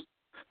shows,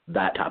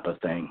 that type of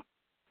thing.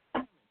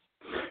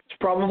 It's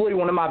probably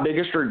one of my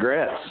biggest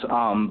regrets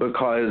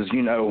because,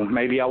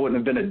 maybe I wouldn't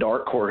have been a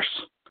dark horse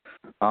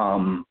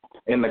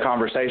in the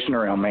conversation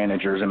around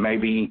managers, and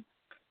maybe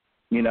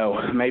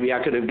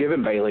I could have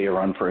given Bailey a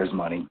run for his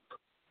money.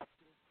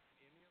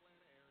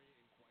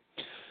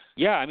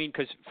 Yeah, I mean,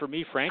 because for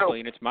me, frankly,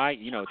 and it's my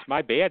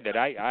bad that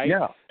I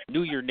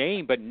knew your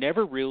name, but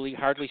never really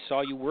hardly saw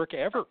you work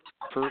ever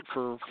for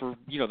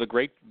the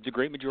great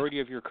majority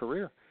of your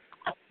career.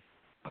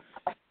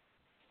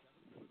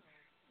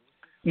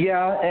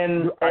 Yeah,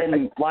 and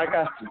like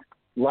I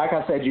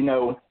said,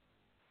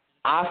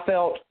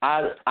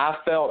 I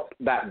felt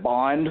that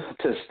bond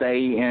to stay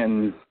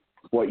in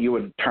what you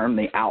would term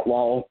the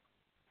outlaw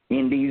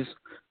indies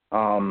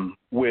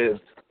with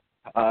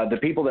the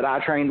people that I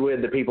trained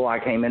with, the people I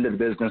came into the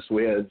business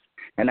with.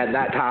 And at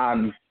that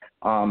time,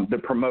 the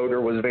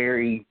promoter was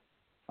very,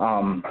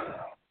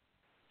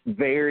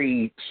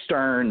 very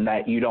stern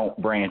that you don't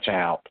branch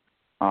out.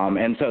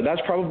 And so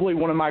that's probably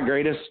one of my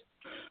greatest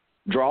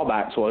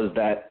drawbacks, was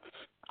that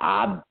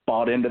I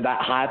bought into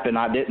that hype and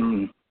I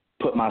didn't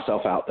put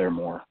myself out there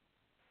more.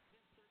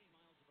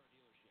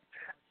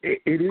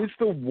 It is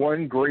the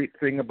one great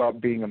thing about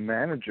being a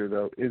manager,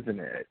 though, isn't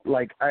it?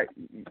 Like,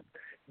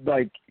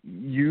 like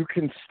you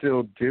can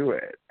still do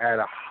it at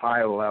a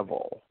high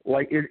level.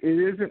 Like it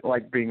isn't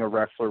like being a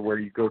wrestler where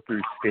you go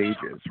through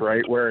stages,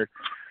 right? Where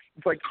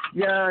it's like,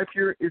 yeah, if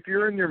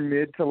you're in your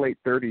mid to late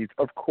 30s,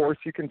 of course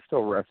you can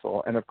still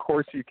wrestle, and of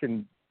course you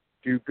can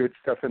do good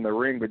stuff in the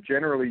ring, but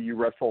generally you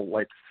wrestle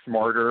like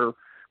smarter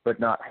but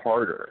not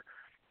harder.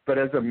 But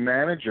as a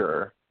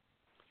manager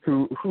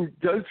who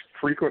does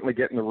frequently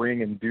get in the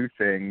ring and do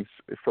things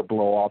for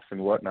blow-offs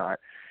and whatnot,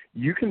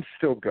 you can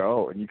still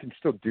go and you can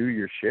still do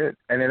your shit,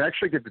 and it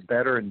actually gets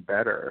better and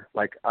better.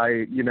 Like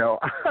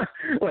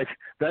like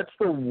that's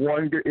the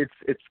one.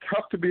 It's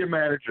tough to be a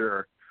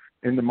manager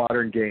in the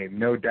modern game,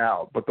 no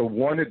doubt. But the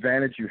one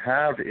advantage you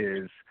have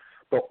is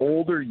the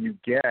older you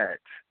get,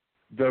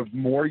 the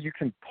more you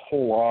can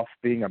pull off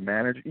being a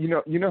manager.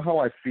 You know how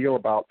I feel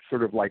about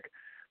sort of like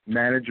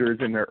managers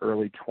in their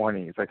early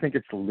 20s. I think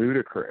it's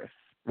ludicrous,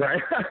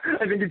 right?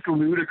 I think it's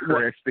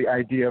ludicrous, the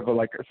idea of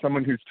like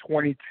someone who's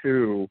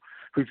 22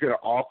 who's going to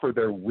offer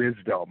their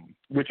wisdom,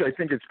 which I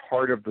think is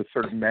part of the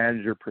sort of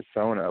manager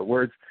persona,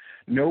 where it's,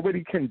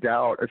 nobody can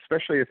doubt,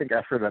 especially I think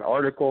after that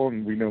article,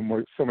 and we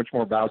know so much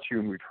more about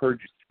you and we've heard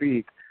you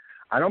speak,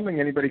 I don't think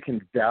anybody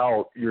can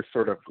doubt your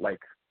sort of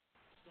like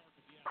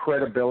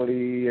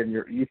credibility and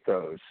your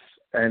ethos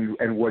and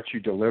what you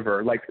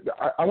deliver. Like,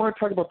 I want to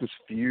talk about this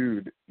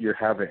feud you're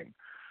having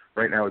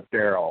right now with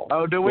Daryl.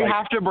 Oh, do we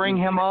have to bring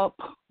him up?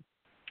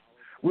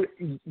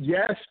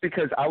 Yes,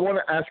 because I want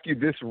to ask you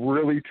this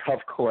really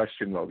tough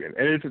question, Logan.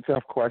 And it's a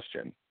tough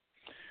question.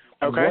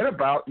 Okay. What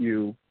about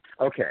you?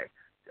 Okay.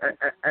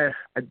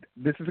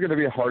 This is going to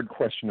be a hard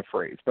question to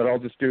phrase, but I'll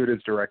just do it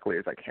as directly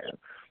as I can.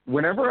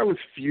 Whenever I was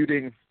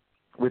feuding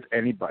with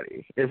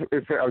anybody, if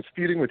I was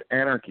feuding with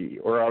Anarchy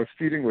or I was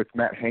feuding with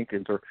Matt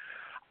Hankins, or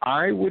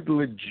I would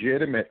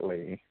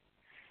legitimately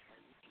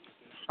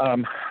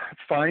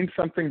find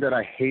something that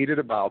I hated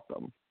about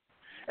them.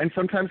 And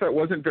sometimes that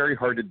wasn't very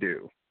hard to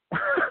do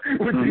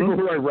with people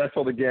who I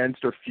wrestled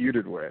against or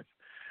feuded with.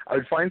 I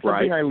would find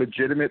something I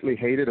legitimately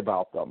hated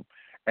about them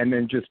and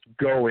then just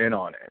go in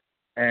on it.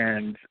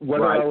 And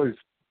whether I was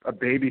a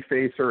baby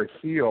face or a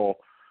heel,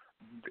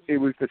 it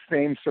was the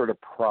same sort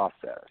of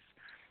process.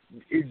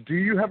 Do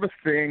you have a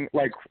thing,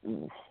 like,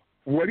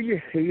 what do you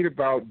hate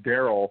about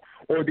Daryl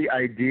or the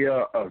idea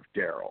of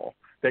Daryl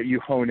that you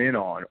hone in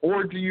on?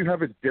 Or do you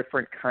have a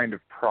different kind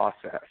of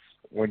process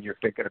when you're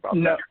thinking about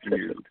that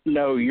feud?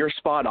 No, you're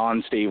spot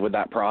on, Steve, with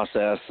that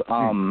process.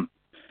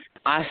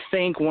 I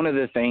think one of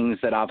the things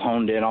that I've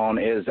honed in on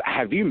is,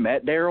 have you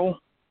met Daryl?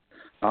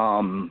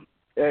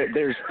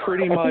 There's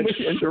pretty much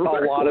a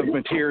lot of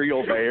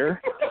material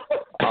there.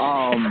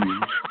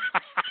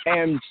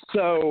 And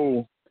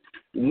so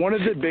one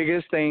of the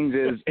biggest things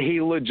is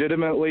he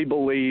legitimately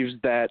believes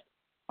that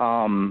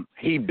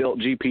he built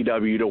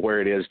GPW to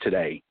where it is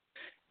today.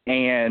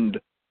 And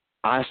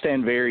I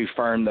stand very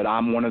firm that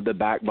I'm one of the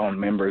backbone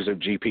members of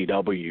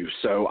GPW.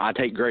 So I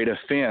take great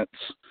offense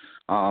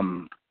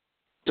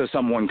to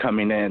someone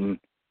coming in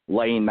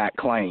laying that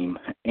claim.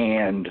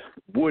 And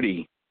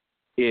Woody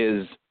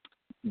is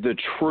the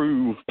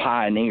true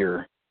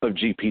pioneer of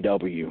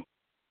GPW.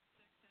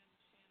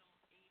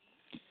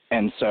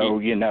 And so,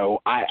 you know,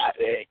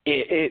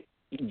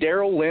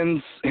 Daryl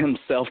lends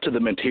himself to the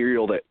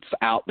material that's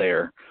out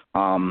there.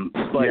 I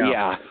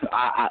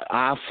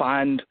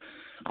find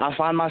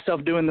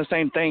myself doing the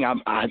same thing.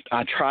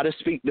 I try to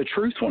speak the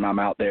truth when I'm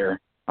out there.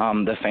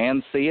 The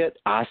fans see it.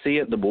 I see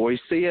it. The boys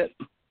see it.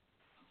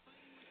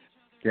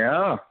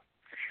 Yeah.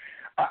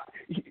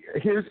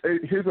 Here's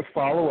a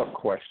follow-up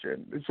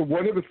question. So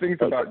one of the things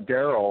about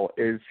Daryl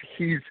is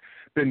he's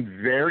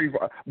been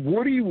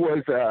Woody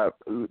was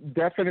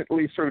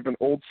definitely sort of an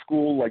old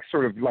school, like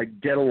sort of like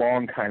get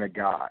along kind of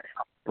guy,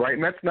 right?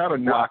 And that's not a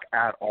knock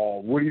at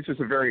all. Woody's just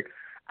a very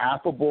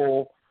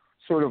affable,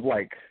 sort of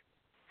like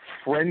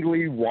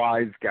friendly,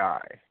 wise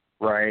guy,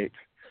 right?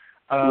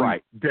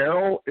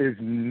 Daryl is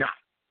not,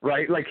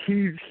 right? Like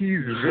he's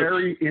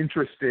very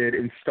interested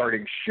in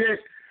starting shit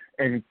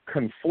and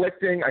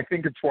conflicting. I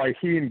think it's why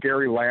he and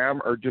Gary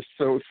Lamb are just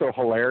so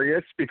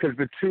hilarious, because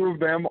the two of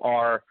them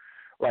are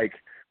like,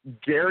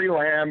 Gary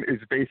Lamb is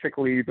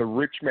basically the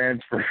rich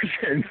man's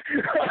version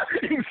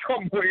in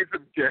some ways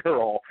of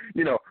Daryl,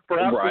 you know,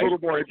 perhaps a little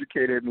more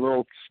educated and a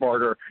little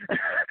smarter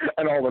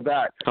and all of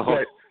that.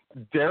 But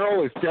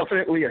Daryl is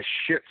definitely a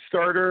shit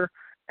starter.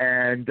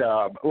 And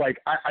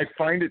I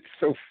find it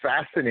so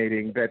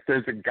fascinating that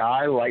there's a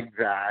guy like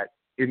that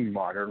in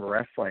modern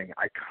wrestling.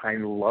 I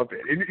kind of love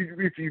it. And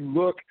if you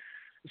look,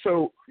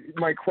 so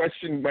my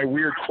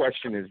weird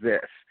question is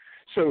this.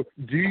 So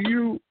do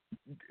you,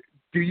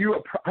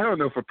 I don't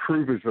know if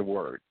approve is the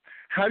word.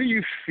 How do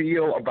you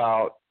feel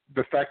about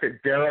the fact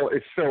that Daryl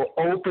is so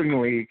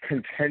openly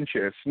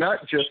contentious,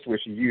 not just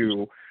with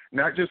you,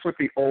 not just with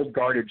the old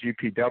guard at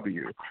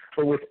GPW,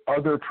 but with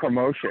other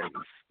promotions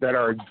that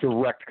are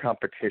direct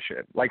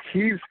competition? Like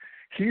he's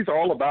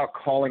all about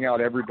calling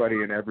out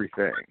everybody and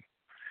everything.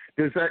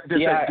 Does that give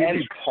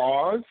you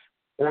pause,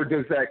 or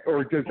does that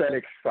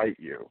excite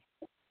you?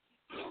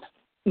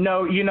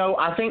 No, you know,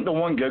 I think the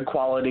one good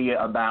quality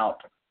about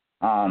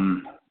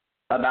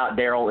about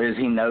Daryl is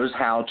he knows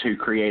how to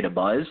create a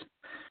buzz,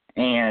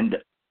 and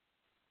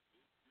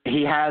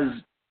he has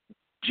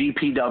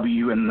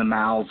GPW in the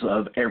mouths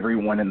of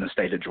everyone in the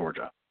state of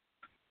Georgia.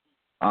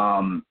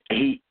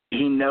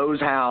 He knows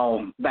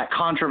how that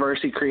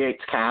controversy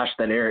creates cash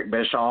that Eric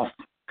Bischoff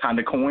kind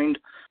of coined.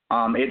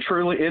 It's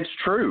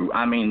true.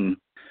 I mean,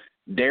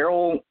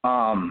 Daryl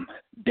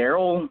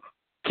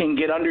can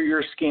get under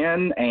your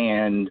skin,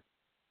 and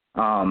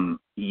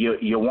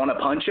you want to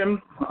punch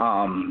him.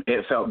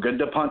 It felt good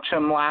to punch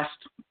him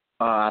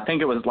I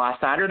think it was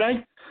last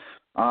Saturday.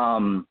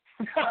 But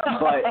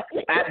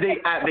at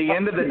the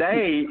end of the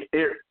day,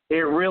 it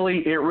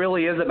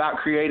really is about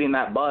creating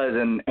that buzz,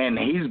 and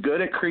he's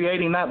good at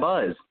creating that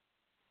buzz.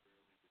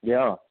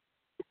 Yeah.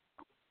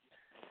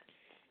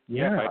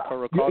 Yeah, if I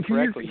recall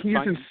correctly.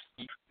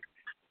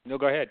 No,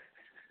 go ahead.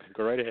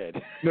 Go right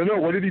ahead. No.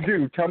 What did he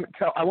do? Tell.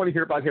 I want to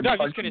hear about him. No, I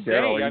was just going to say.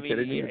 I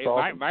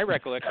mean, my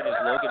recollection is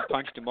Logan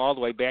punched him all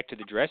the way back to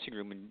the dressing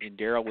room, and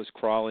Daryl was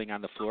crawling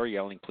on the floor,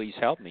 yelling, "Please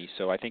help me!"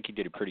 So I think he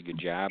did a pretty good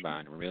job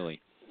on him,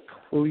 really.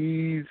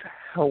 Please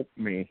help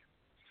me.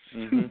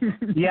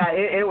 Mm-hmm. Yeah,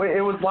 it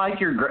was like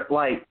he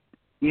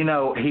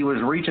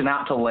was reaching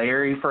out to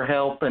Larry for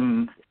help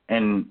and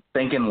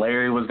thinking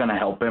Larry was going to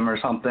help him or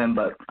something.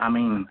 But I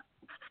mean,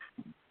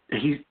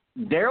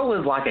 Daryl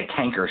is like a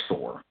canker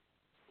sore.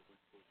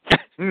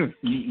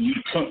 You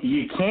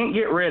can't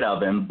get rid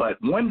of him, but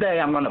one day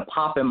I'm going to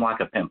pop him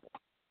like a pimple.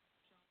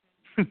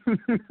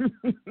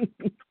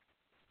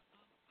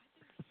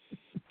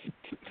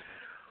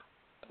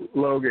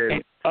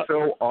 Logan,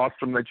 so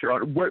awesome that you're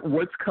on.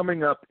 What's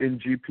coming up in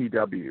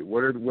GPW?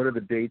 What are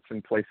the dates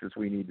and places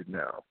we need to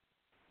know?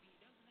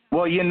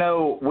 Well,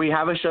 we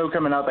have a show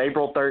coming up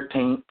April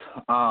 13th.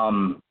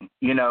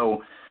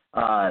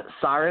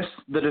 Cyrus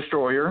the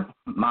Destroyer,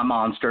 my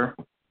monster,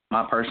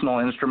 my personal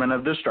instrument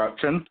of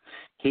destruction,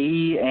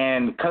 he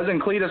and Cousin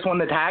Cletus won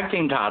the tag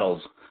team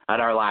titles at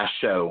our last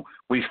show.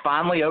 We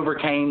finally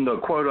overcame the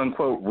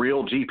quote-unquote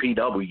real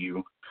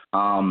GPW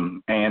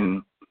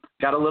and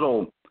got a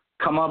little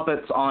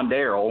comeuppance on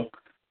Daryl.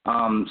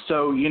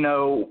 So,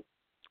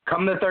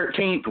 come the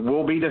 13th,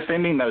 we'll be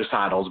defending those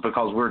titles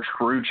because we're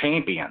true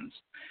champions.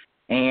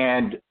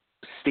 And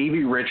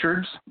Stevie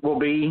Richards will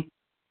be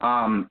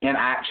in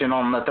action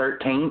on the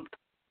 13th,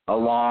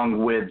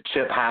 along with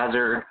Chip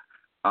Hazard,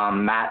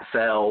 Matt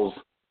Sells,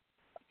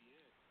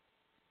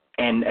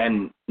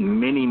 and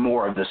many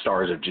more of the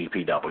stars of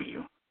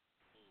GPW.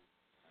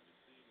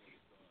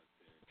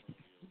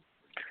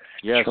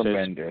 Yes,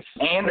 tremendous.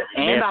 And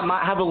I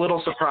might have a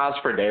little surprise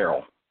for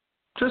Daryl.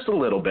 Just a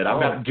little bit. I've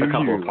got a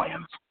couple of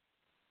plans.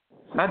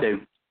 I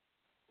do.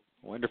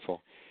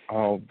 Wonderful.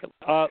 Oh.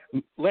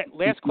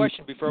 Last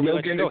question before we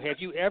let you go. Have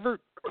you ever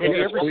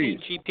please.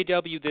 seen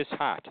GPW this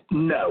hot?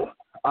 No.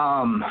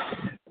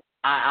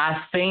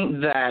 I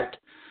think that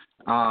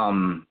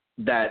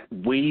that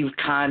we've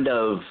kind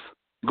of,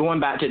 going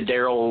back to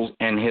Daryl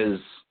and his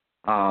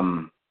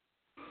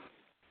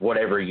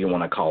whatever you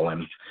want to call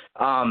him,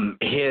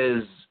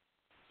 his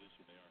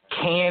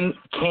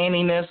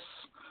canniness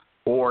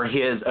or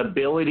his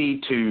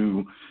ability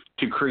to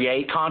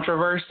create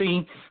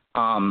controversy.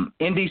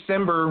 In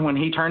December, when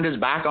he turned his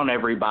back on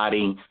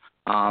everybody,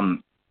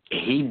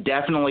 he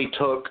definitely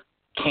took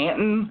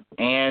Canton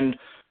and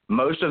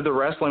most of the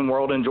wrestling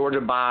world in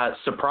Georgia by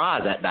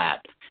surprise at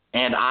that.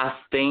 And I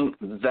think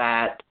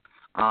that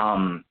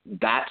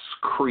that's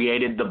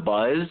created the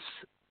buzz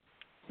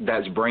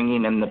that's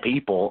bringing in the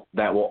people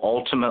that will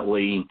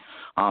ultimately,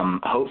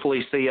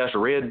 hopefully, see us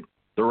rid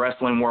the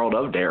wrestling world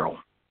of Daryl.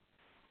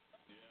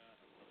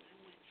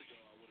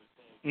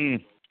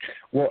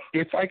 Well,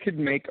 if I could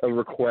make a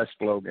request,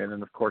 Logan,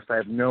 and of course I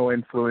have no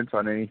influence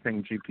on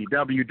anything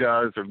GPW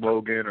does or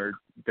Logan or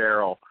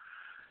Daryl,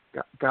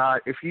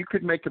 God, if you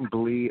could make him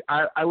bleed,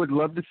 I would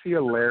love to see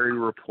a Larry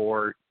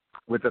report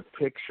with a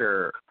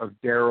picture of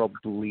Daryl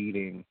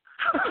bleeding.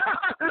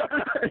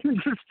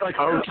 Just like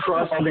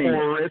trust a me.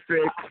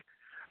 horrific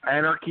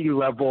anarchy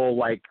level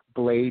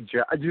blade.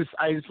 I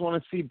just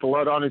want to see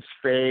blood on his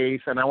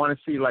face, and I want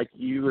to see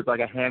you with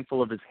a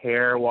handful of his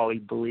hair while he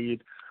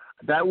bleeds.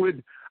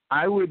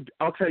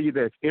 I'll tell you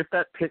this, if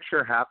that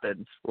picture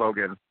happens,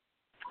 Logan,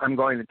 I'm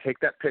going to take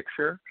that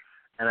picture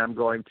and I'm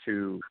going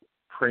to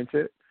print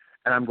it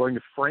and I'm going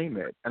to frame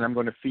it and I'm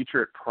going to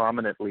feature it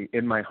prominently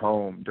in my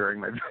home during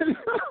my video.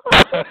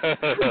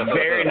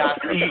 Very nice.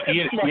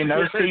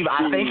 Steve,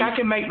 I think I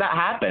can make that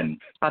happen.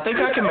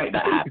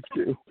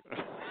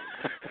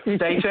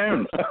 Stay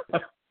tuned.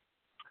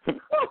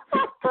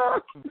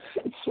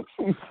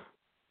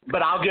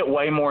 But I'll get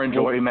way more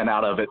enjoyment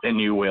out of it than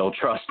you will,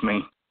 trust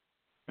me.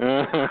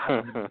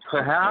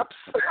 Perhaps.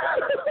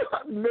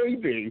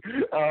 Maybe.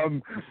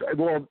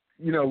 Well,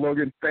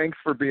 Logan, thanks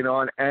for being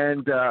on.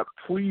 And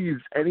please,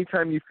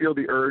 anytime you feel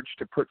the urge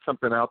to put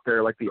something out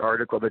there like the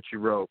article that you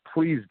wrote,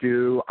 please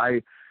do.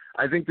 I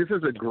think this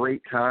is a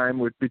great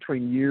time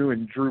between you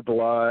and Drew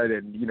Blood,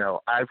 and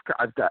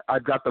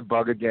I've got the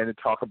bug again to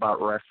talk about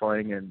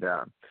wrestling, and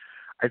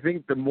I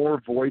think the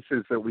more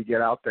voices that we get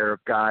out there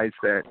of guys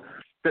that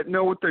that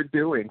know what they're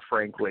doing,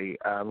 frankly,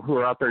 who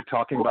are out there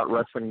talking about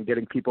wrestling and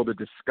getting people to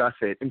discuss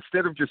it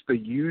instead of just the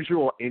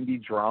usual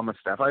indie drama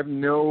stuff. I have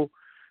no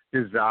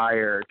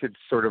desire to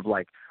sort of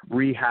like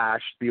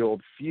rehash the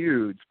old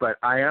feuds, but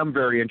I am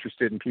very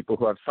interested in people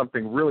who have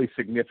something really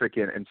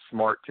significant and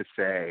smart to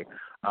say.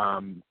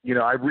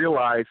 I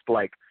realized,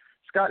 like,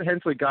 Scott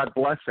Hensley, God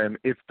bless him,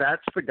 if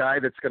that's the guy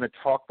that's going to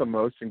talk the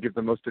most and give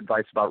the most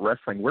advice about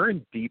wrestling, we're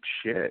in deep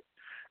shit.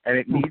 And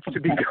it needs to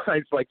be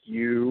guys like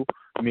you,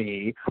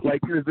 me,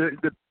 like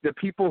the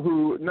people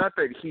who, not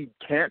that he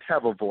can't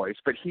have a voice,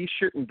 but he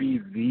shouldn't be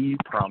the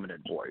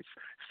prominent voice.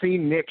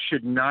 Seeing Nick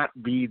should not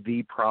be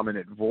the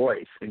prominent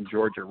voice in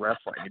Georgia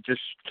wrestling. It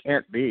just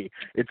can't be.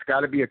 It's got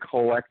to be a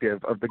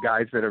collective of the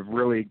guys that have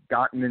really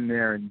gotten in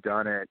there and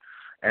done it.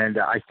 And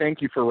I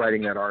thank you for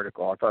writing that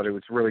article. I thought it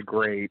was really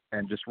great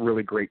and just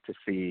really great to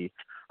see.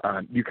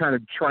 You kind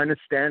of trying to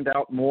stand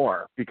out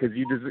more because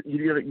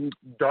you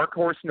dark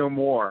horse no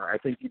more. I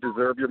think you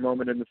deserve your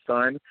moment in the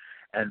sun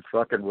and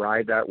fucking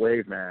ride that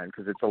wave, man,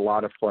 because it's a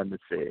lot of fun to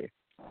see.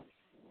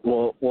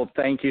 Well,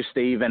 thank you,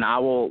 Steve. And I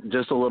will,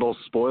 just a little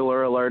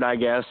spoiler alert, I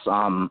guess.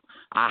 I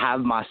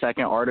have my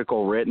second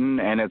article written,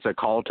 and it's a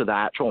call to the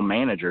actual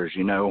managers.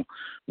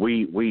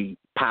 We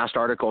past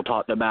article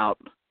talked about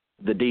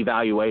the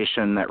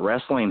devaluation that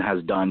wrestling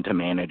has done to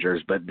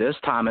managers, but this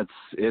time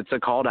it's a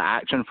call to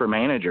action for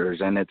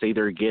managers, and it's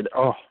either get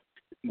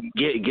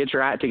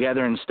your act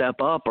together and step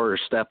up or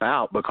step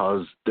out,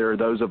 because there are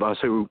those of us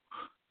who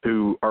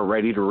are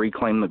ready to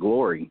reclaim the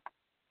glory.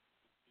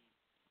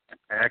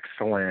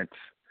 Excellent.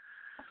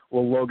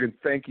 Well, Logan,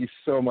 thank you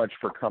so much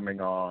for coming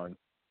on.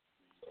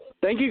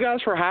 Thank you guys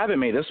for having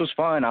me. This was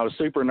fun. I was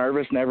super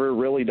nervous, never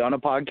really done a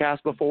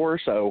podcast before,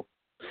 so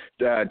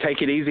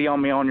take it easy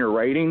on me on your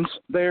ratings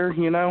there,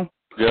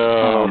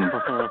 Yeah.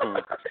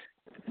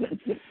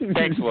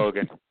 Thanks,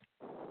 Logan.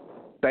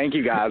 Thank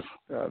you, guys.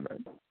 Man.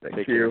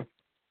 Thank you.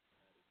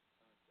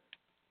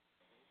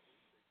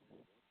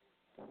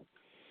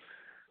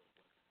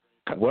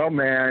 Well,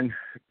 man,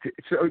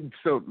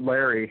 so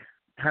Larry,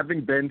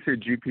 having been to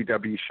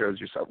GPW shows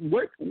yourself,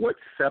 what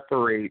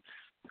separates,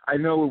 I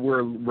know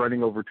we're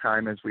running over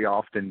time as we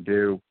often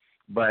do,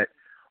 but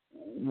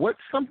what's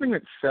something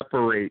that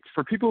separates,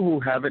 for people who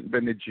haven't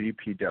been to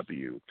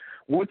GPW,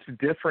 what's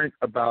different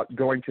about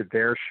going to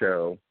their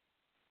show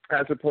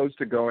as opposed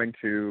to going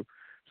to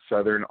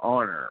Southern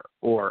Honor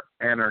or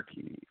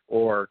Anarchy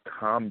or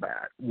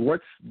Combat?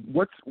 What's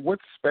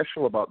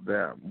special about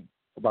them,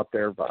 about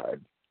their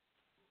vibe?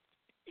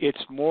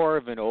 It's more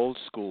of an old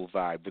school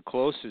vibe. The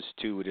closest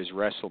to it is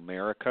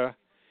WrestleMerica.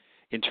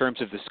 In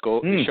terms of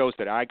the shows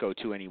that I go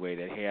to anyway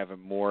that have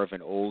more of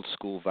an old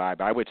school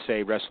vibe, I would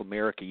say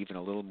WrestleMerica even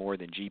a little more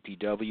than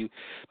GPW.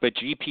 But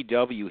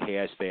GPW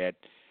has that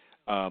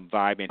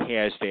vibe and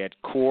has that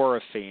core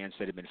of fans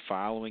that have been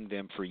following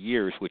them for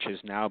years, which has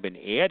now been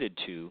added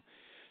to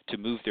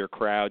move their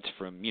crowds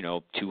from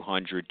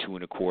 200,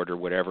 225,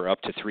 whatever,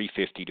 up to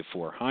 350 to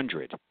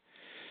 400.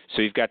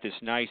 So you've got this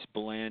nice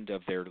blend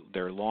of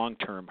their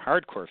long-term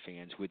hardcore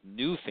fans with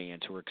new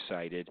fans who are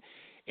excited,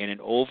 and an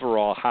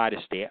overall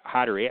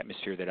hotter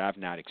atmosphere that I've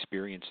not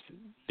experienced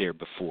there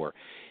before.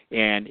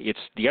 And it's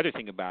the other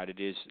thing about it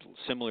is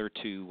similar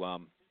to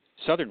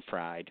Southern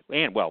Fried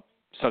and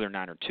Southern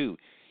Honor too.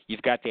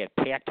 You've got that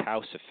packed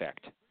house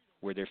effect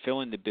where they're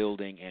filling the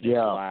building and it's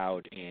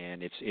loud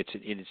and it's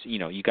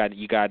you got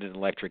an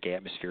electric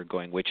atmosphere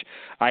going, which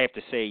I have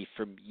to say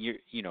from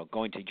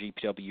going to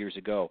GPW years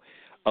ago,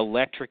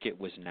 electric it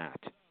was not,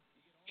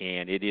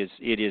 and it is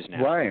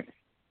now. Right.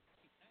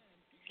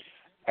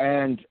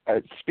 And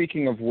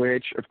speaking of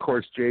which, of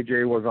course,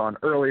 JJ was on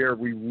earlier.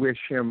 We wish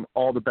him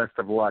all the best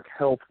of luck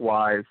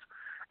health-wise.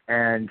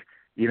 And,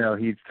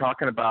 he's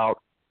talking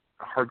about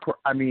hardcore.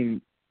 I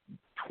mean,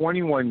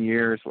 21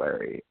 years,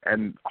 Larry,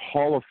 and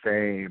Hall of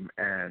Fame,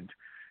 and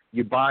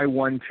you buy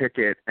one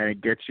ticket and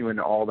it gets you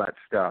into all that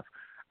stuff.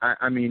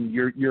 I mean,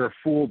 you're a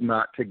fool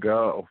not to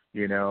go,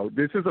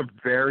 This is a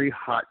very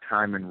hot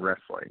time in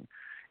wrestling,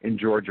 in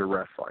Georgia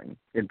wrestling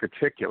in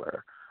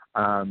particular.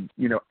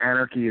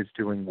 Anarchy is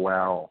doing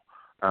well.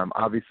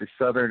 Obviously,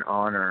 Southern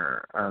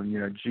Honor,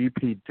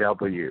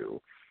 GPW,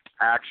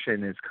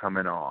 Action is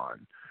coming on.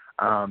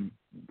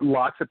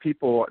 Lots of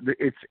people.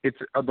 It's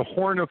the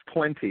horn of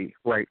plenty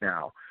right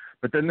now.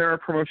 But then there are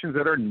promotions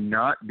that are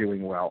not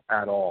doing well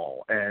at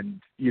all,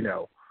 and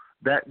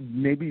that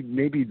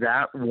maybe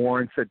that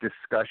warrants a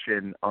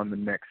discussion on the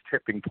next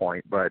tipping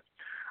point. But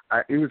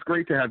it was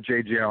great to have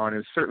JJ on. It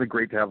was certainly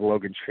great to have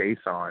Logan Chase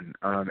on.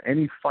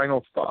 Any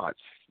final thoughts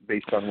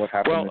based on what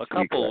happened this week?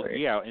 Well, a couple,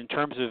 yeah. In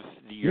terms of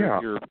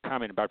your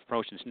comment about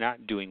promotions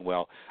not doing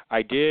well,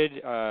 I did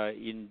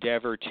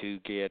endeavor to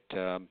get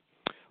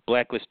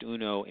Blacklist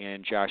Uno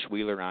and Josh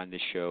Wheeler on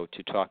this show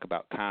to talk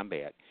about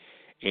Combat.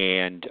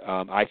 And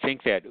I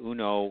think that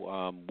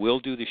Uno will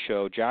do the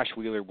show. Josh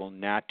Wheeler will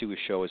not do a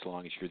show as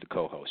long as you're the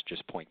co-host,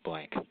 just point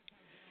blank.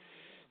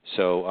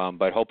 So,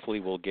 but hopefully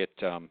we'll get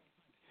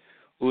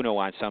Uno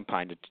on some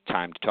time to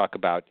talk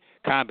about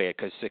combat,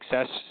 because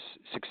success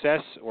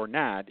or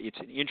not, it's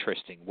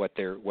interesting what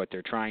they're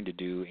trying to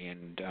do,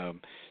 and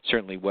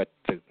certainly what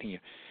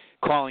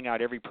calling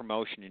out every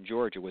promotion in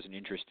Georgia was an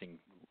interesting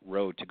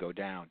road to go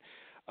down.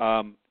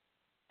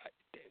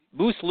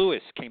 Moose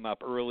Lewis came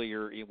up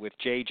earlier with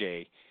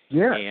JJ,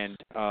 and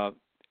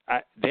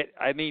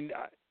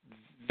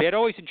that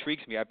always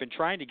intrigues me. I've been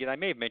trying to get, I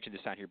may have mentioned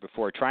this on here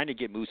before, trying to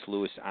get Moose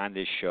Lewis on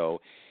this show,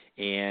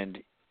 and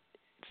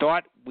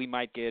thought we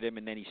might get him,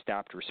 and then he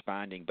stopped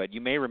responding. But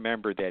you may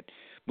remember that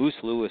Moose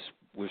Lewis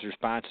was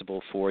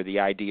responsible for the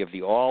idea of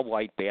the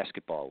All-White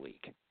Basketball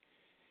League,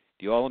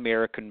 the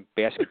All-American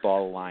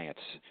Basketball Alliance,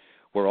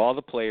 where all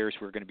the players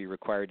were going to be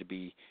required to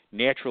be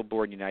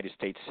natural-born United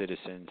States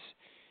citizens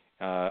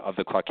of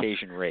the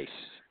Caucasian race.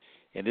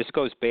 And this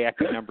goes back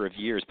a number of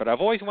years, but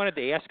I've always wanted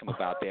to ask him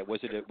about that. Was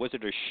it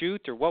a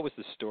shoot, or what was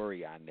the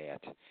story on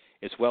that?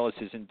 As well as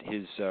his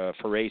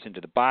forays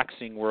into the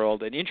boxing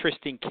world, an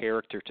interesting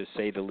character to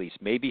say the least.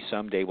 Maybe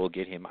someday we'll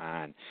get him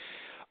on.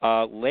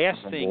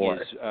 Last thing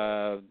is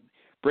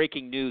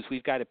breaking news.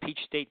 We've got a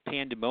Peach State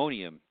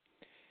Pandemonium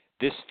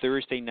this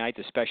Thursday night.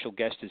 The special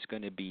guest is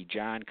going to be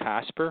John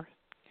Cosper.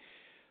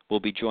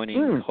 We'll be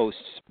joining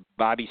hosts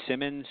Bobby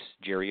Simmons,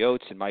 Jerry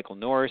Oates, and Michael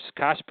Norris.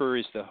 Cosper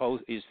is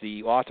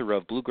the author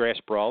of Bluegrass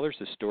Brawlers,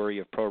 the story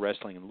of pro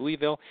wrestling in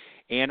Louisville,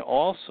 and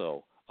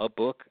also a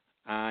book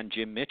on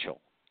Jim Mitchell.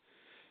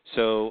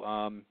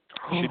 So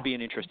should be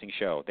an interesting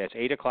show. That's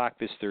 8 o'clock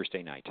this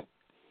Thursday night.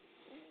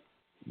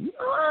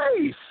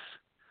 Nice.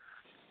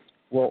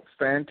 Well,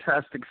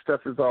 fantastic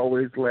stuff as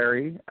always,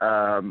 Larry.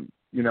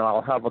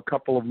 I'll have a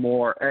couple of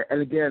more.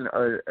 And again,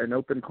 an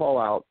open call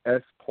out,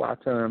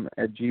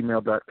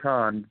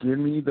 splatinum@gmail.com. Give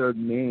me the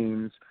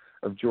names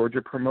of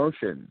Georgia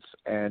promotions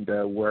and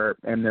their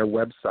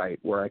website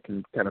where I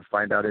can kind of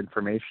find out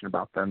information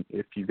about them,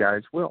 if you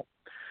guys will.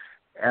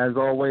 As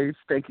always,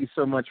 thank you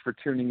so much for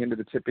tuning into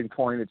The Tipping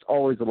Point. It's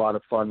always a lot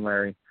of fun,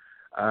 Larry.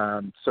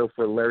 So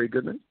for Larry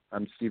Goodman,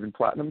 I'm Stephen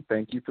Platinum.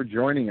 Thank you for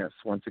joining us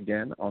once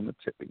again on The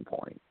Tipping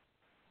Point.